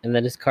trip and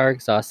that his car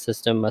exhaust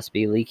system must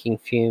be leaking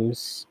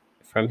fumes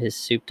from his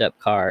souped-up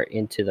car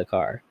into the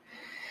car.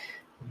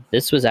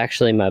 This was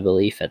actually my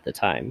belief at the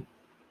time.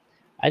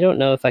 I don't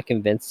know if I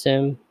convinced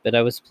him, but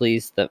I was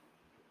pleased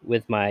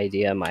with my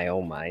idea in my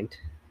own mind.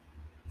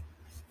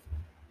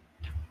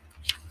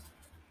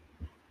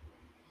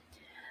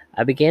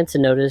 I began to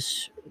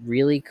notice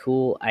really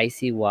cool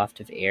icy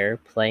waft of air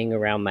playing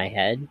around my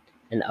head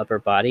and upper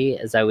body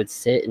as I would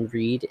sit and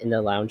read in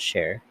the lounge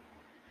chair.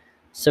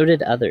 So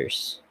did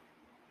others.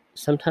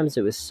 Sometimes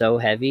it was so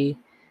heavy,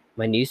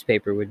 my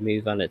newspaper would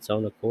move on its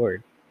own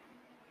accord.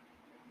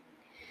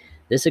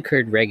 This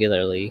occurred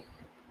regularly.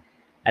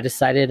 I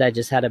decided I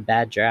just had a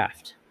bad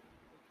draft.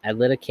 I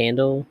lit a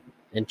candle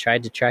and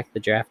tried to track the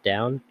draft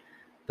down,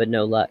 but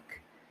no luck.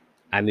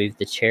 I moved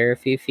the chair a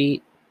few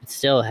feet, but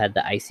still had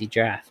the icy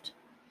draft.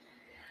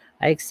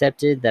 I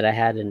accepted that I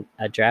had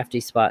a drafty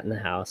spot in the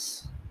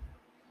house.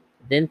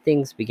 Then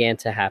things began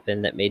to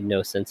happen that made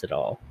no sense at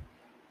all.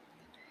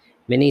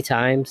 Many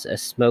times, a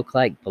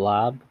smoke-like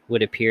blob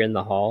would appear in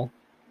the hall.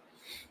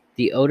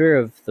 The odor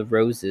of the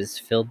roses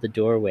filled the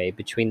doorway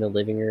between the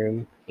living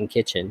room and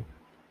kitchen.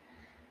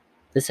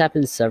 This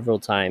happened several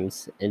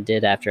times and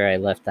did after I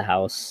left the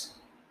house.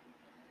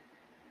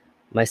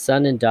 My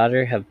son and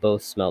daughter have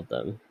both smelled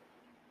them.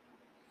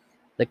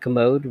 The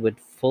commode would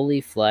fully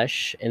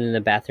flush, and then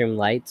the bathroom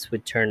lights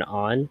would turn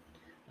on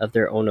of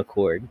their own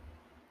accord.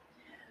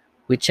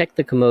 We checked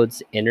the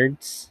commode's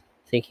innards,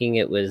 thinking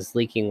it was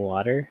leaking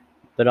water,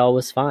 but all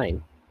was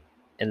fine,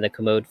 and the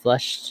commode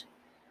flushed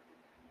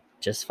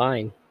just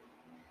fine.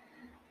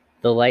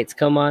 The lights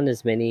come on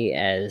as many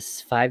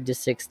as 5 to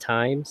 6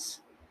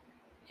 times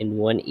in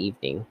one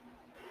evening.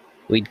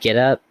 We'd get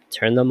up,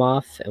 turn them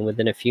off, and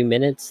within a few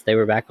minutes they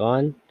were back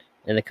on,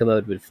 and the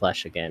commode would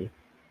flush again.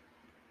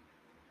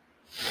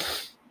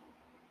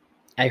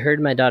 I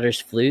heard my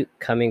daughter's flute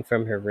coming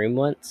from her room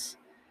once.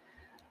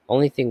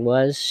 Only thing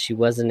was, she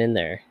wasn't in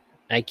there.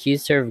 I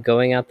accused her of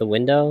going out the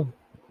window,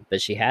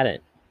 but she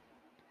hadn't.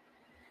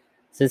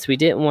 Since we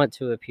didn't want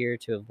to appear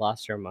to have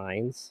lost our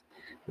minds,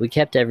 we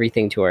kept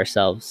everything to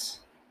ourselves.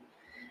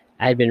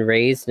 I had been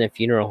raised in a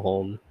funeral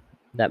home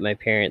that my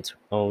parents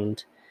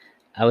owned.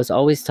 I was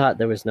always taught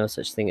there was no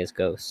such thing as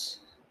ghosts.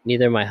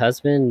 Neither my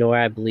husband nor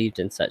I believed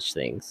in such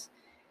things,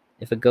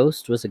 If a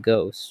ghost was a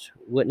ghost,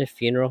 wouldn't a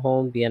funeral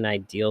home be an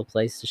ideal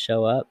place to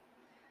show up?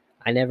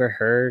 I never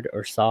heard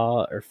or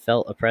saw or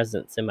felt a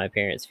presence in my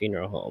parents'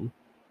 funeral home.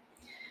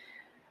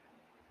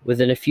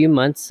 Within a few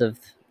months of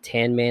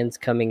Tan Man's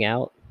coming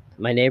out,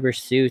 my neighbor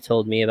Sue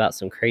told me about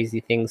some crazy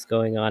things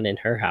going on in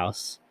her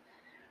house.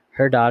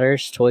 Her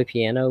daughter's toy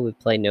piano would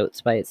play notes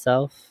by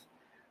itself.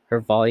 Her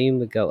volume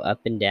would go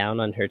up and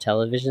down on her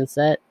television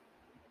set.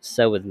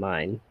 So would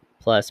mine,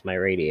 plus my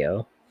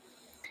radio.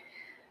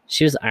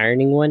 She was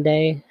ironing one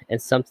day,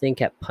 and something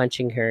kept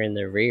punching her in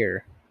the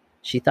rear.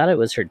 She thought it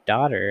was her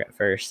daughter at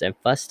first and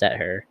fussed at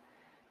her,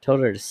 told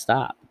her to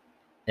stop.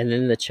 And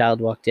then the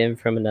child walked in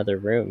from another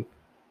room,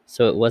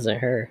 so it wasn't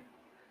her.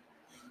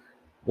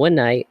 One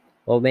night,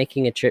 while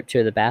making a trip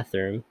to the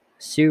bathroom,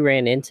 Sue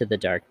ran into the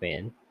dark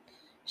man.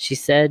 She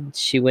said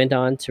she went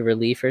on to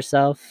relieve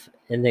herself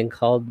and then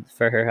called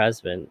for her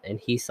husband, and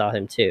he saw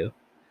him too.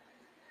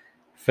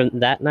 From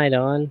that night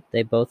on,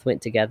 they both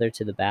went together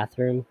to the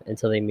bathroom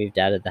until they moved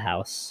out of the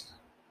house.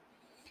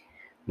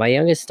 My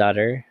youngest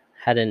daughter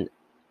had an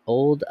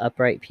old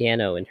upright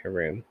piano in her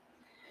room.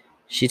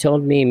 She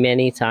told me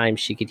many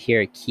times she could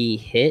hear a key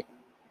hit,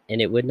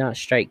 and it would not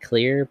strike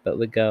clear, but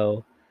would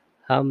go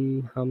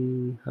hum,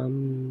 hum,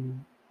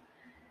 hum.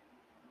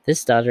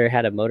 This daughter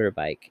had a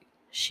motorbike.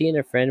 She and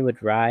a friend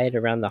would ride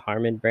around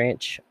Harmon's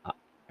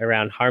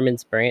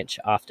Branch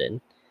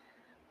often.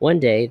 One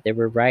day they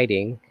were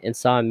riding and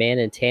saw a man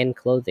in tan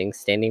clothing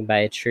standing by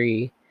a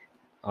tree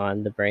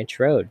on the branch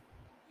road.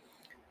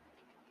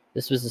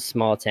 This was a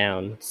small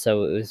town,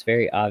 so it was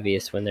very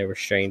obvious when there were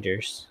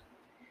strangers.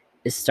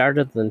 It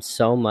startled them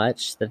so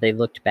much that they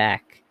looked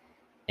back,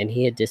 and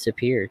he had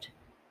disappeared.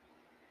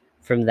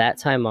 From that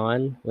time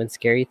on, when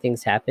scary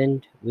things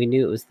happened, we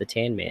knew it was the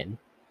Tan Man.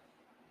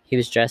 He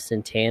was dressed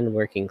in tan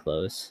working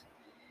clothes.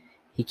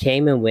 He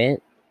came and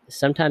went.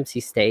 Sometimes he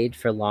stayed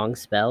for long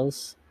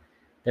spells.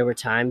 There were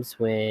times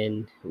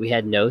when we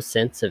had no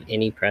sense of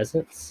any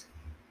presence.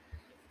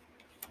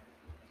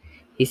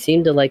 He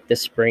seemed to like the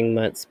spring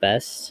months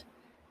best,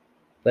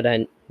 but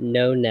I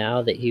know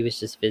now that he was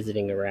just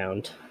visiting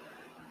around.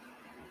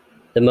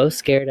 The most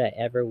scared I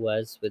ever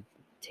was with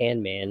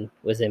Tan Man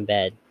was in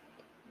bed.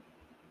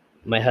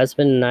 My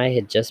husband and I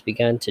had just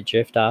begun to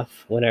drift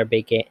off when our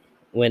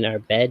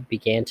bed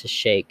began to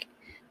shake,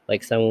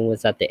 like someone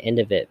was at the end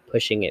of it,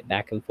 pushing it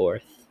back and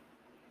forth.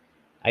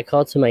 I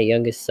called to my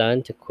youngest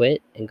son to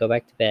quit and go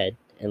back to bed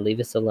and leave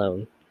us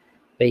alone,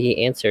 but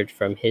he answered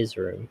from his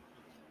room.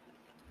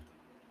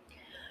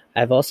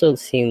 I've also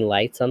seen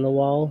lights on the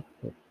wall,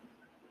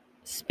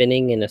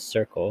 spinning in a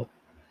circle.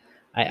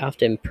 I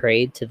often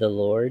prayed to the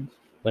Lord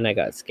when I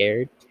got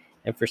scared,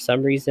 and for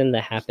some reason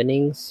the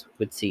happenings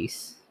would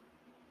cease.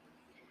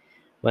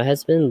 My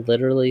husband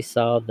literally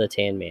saw the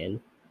Tan Man.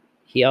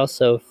 He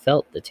also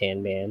felt the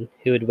Tan Man,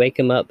 who would wake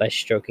him up by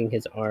stroking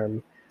his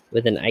arm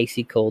with an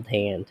icy cold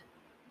hand.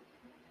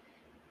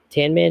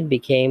 Tan Man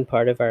became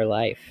part of our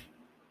life.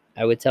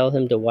 I would tell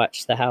him to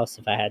watch the house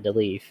if I had to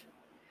leave.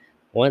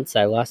 Once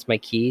I lost my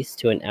keys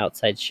to an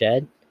outside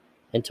shed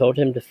and told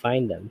him to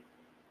find them.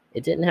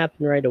 It didn't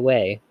happen right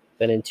away,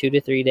 but in 2 to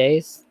 3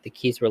 days, the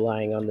keys were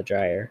lying on the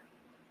dryer.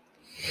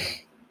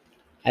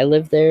 I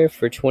lived there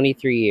for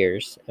 23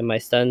 years, and my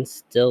son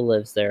still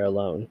lives there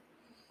alone.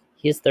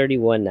 He is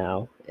 31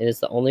 now, and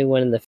is the only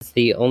one in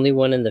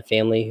the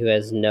family who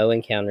has no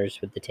encounters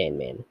with the Tan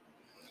Man.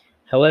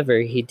 However,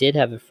 he did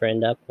have a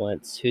friend up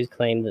once who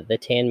claimed that the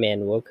Tan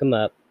Man woke him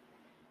up.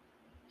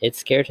 It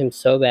scared him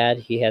so bad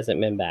he hasn't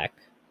been back.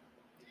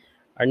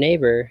 Our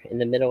neighbor in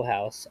the middle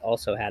house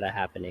also had a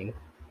happening.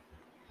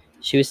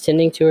 She was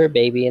tending to her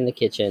baby in the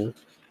kitchen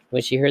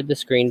when she heard the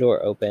screen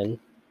door open,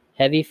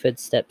 heavy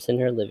footsteps in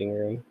her living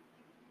room.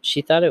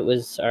 She thought it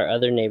was our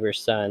other neighbor's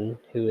son,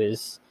 who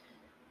is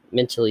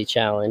mentally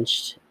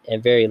challenged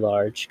and very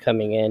large,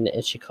 coming in,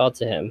 and she called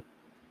to him.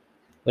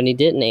 When he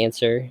didn't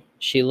answer,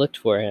 she looked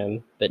for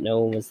him, but no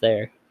one was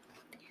there.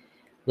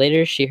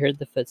 Later, she heard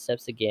the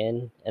footsteps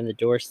again and the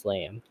door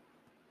slam.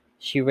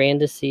 She ran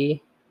to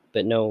see,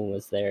 but no one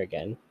was there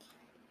again.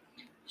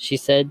 She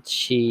said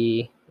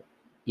she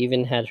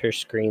even had her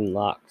screen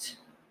locked.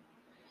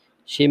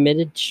 She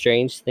admitted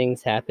strange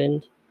things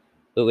happened,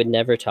 but would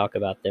never talk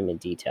about them in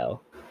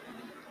detail.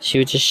 She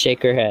would just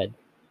shake her head.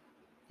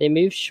 They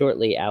moved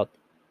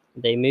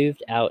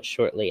out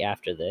shortly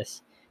after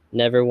this,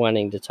 never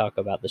wanting to talk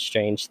about the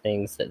strange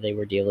things that they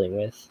were dealing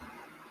with.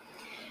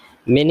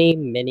 Many,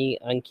 many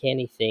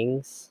uncanny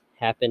things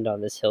happened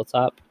on this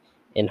hilltop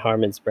in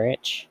Harmon's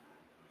Branch.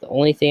 The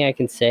only thing I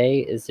can say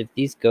is if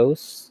these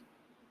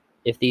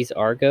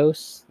are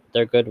ghosts,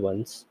 they're good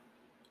ones.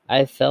 I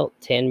have felt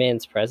Tan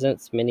Man's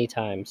presence many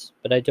times,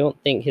 but I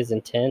don't think his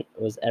intent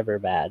was ever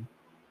bad.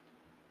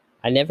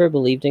 I never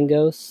believed in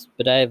ghosts,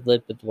 but I have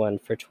lived with one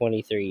for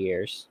 23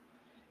 years.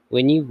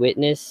 When you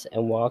witness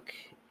and walk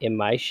in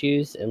my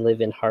shoes and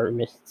live in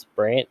Harmon's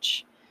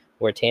Branch,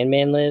 where Tan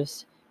Man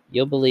lives,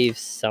 you'll believe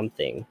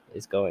something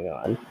is going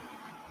on.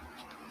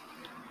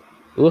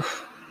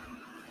 Oof.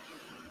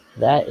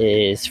 That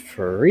is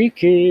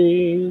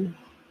freaky.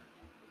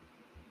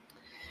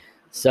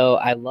 So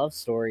I love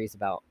stories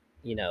about,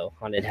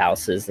 haunted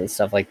houses and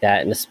stuff like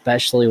that. And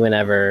especially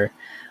whenever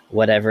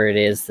whatever it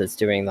is that's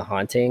doing the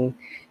haunting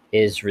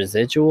is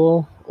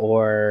residual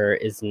or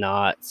is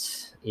not,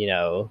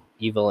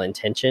 evil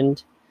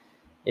intentioned,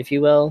 if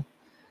you will.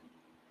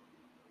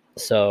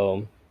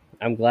 So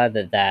I'm glad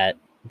that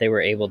they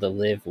were able to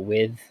live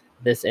with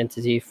this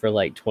entity for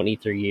like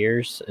 23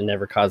 years and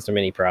never caused them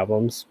any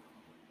problems.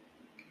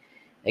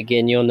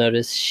 Again, you'll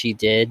notice she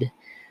did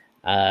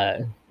uh,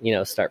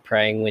 start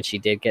praying when she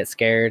did get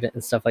scared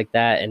and stuff like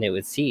that, and it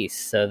would cease.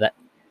 So that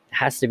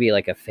has to be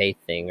like a faith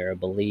thing or a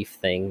belief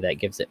thing that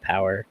gives it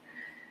power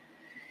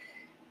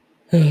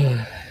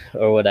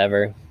or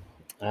whatever.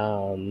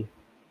 Um,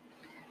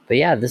 but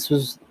yeah,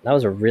 that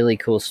was a really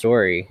cool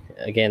story.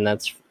 Again,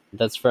 that's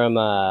from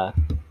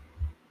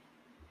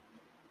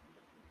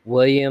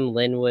William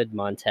Linwood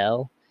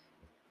Montel.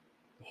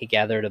 He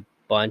gathered a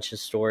bunch of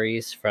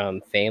stories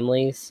from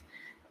families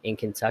in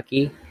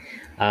Kentucky.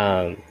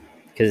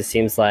 Because it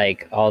seems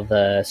like all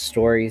the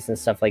stories and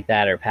stuff like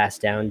that are passed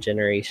down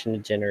generation to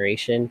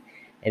generation.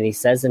 And he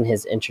says in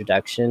his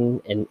introduction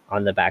and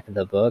on the back of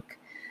the book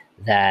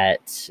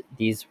that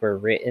these were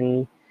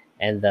written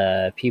and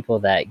the people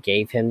that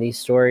gave him these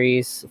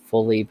stories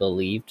fully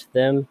believed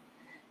them.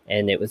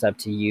 And it was up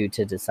to you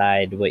to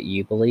decide what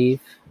you believe.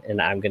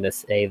 And I'm going to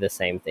say the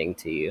same thing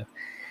to you.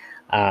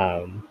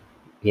 Um,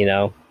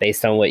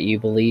 based on what you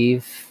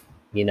believe,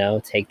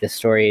 take the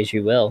story as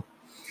you will.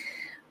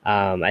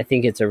 I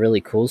think it's a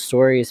really cool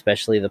story,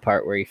 especially the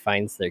part where he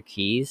finds their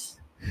keys.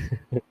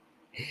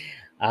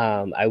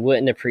 I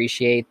wouldn't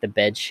appreciate the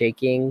bed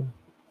shaking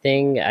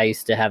thing. I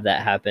used to have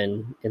that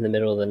happen in the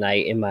middle of the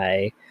night in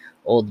my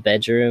old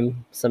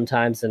bedroom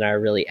sometimes in our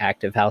really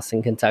active house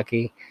in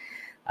Kentucky.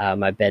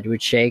 My bed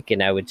would shake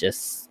and I would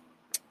just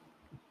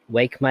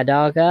wake my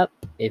dog up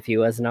if he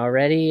wasn't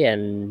already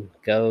and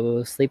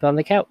go sleep on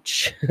the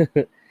couch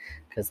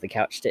because the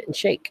couch didn't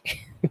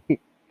shake.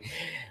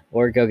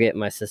 Or go get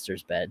my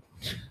sister's bed.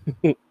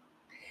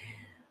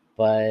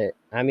 But,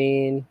 I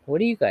mean, what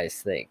do you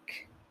guys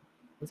think?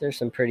 Those are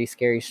some pretty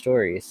scary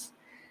stories.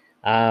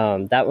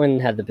 That one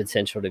had the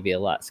potential to be a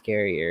lot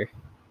scarier.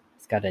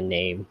 It's got a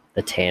name,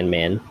 the Tan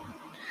Man.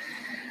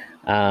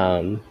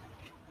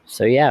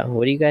 So, yeah,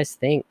 what do you guys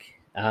think?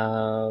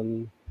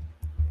 Let's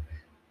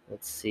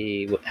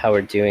see how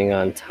we're doing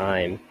on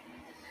time.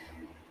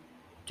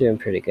 Doing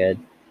pretty good.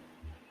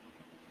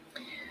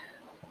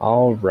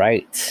 All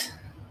right.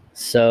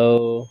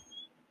 So,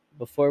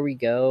 before we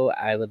go,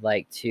 I would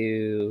like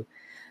to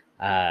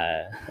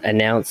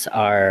announce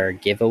our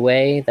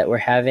giveaway that we're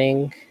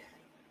having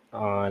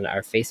on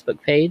our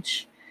Facebook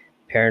page,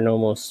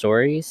 Paranormal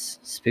Stories,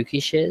 Spooky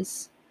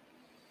Shiz.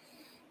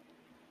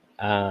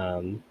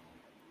 It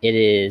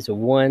is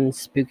one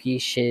Spooky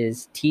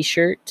Shiz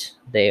t-shirt.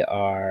 They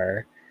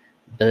are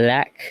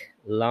black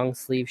long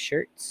sleeve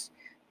shirts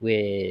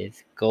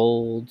with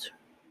gold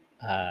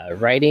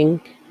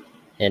writing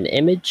and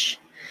image.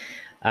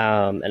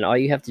 And all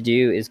you have to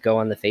do is go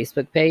on the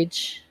Facebook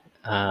page,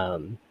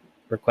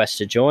 request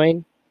to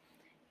join,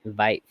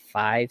 invite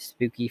 5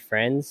 spooky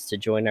friends to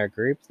join our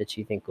group that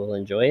you think will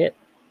enjoy it,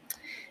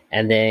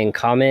 and then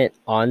comment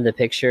on the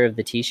picture of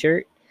the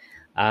t-shirt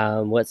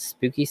what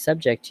spooky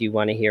subject you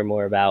want to hear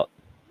more about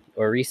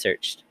or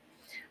researched.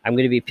 I'm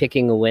going to be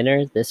picking a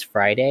winner this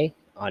Friday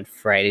on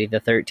Friday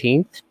the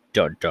 13th.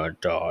 Dun, dun,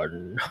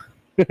 dun.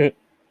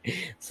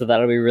 So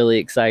that'll be really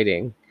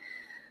exciting.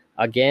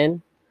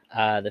 Again,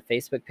 the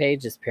Facebook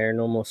page is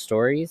Paranormal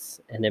Stories,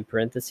 and in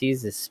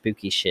parentheses is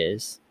Spooky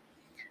Shiz.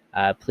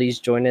 Please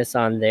join us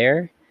on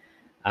there.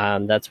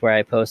 That's where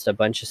I post a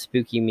bunch of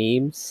spooky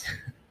memes,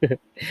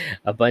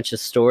 a bunch of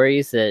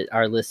stories that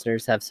our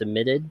listeners have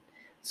submitted.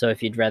 So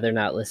if you'd rather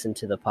not listen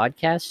to the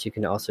podcast, you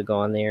can also go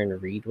on there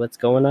and read what's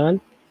going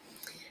on.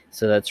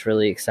 So that's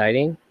really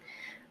exciting.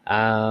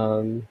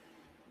 Got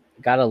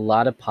a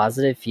lot of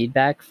positive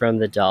feedback from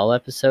the doll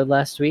episode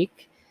last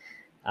week.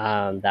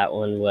 That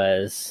one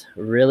was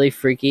really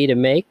freaky to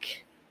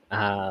make.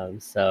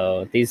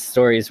 So these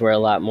stories were a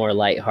lot more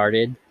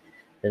lighthearted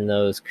than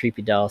those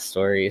creepy doll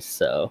stories.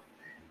 So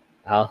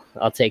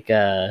I'll take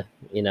a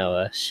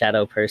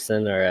shadow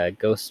person or a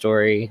ghost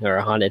story or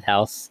a haunted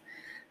house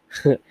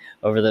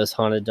over those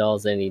haunted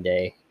dolls any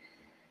day.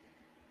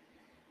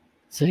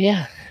 So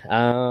yeah,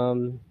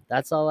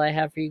 that's all I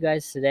have for you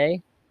guys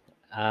today.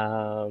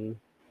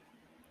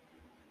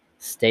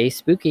 Stay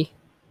spooky.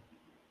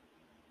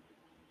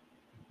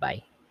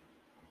 Bye.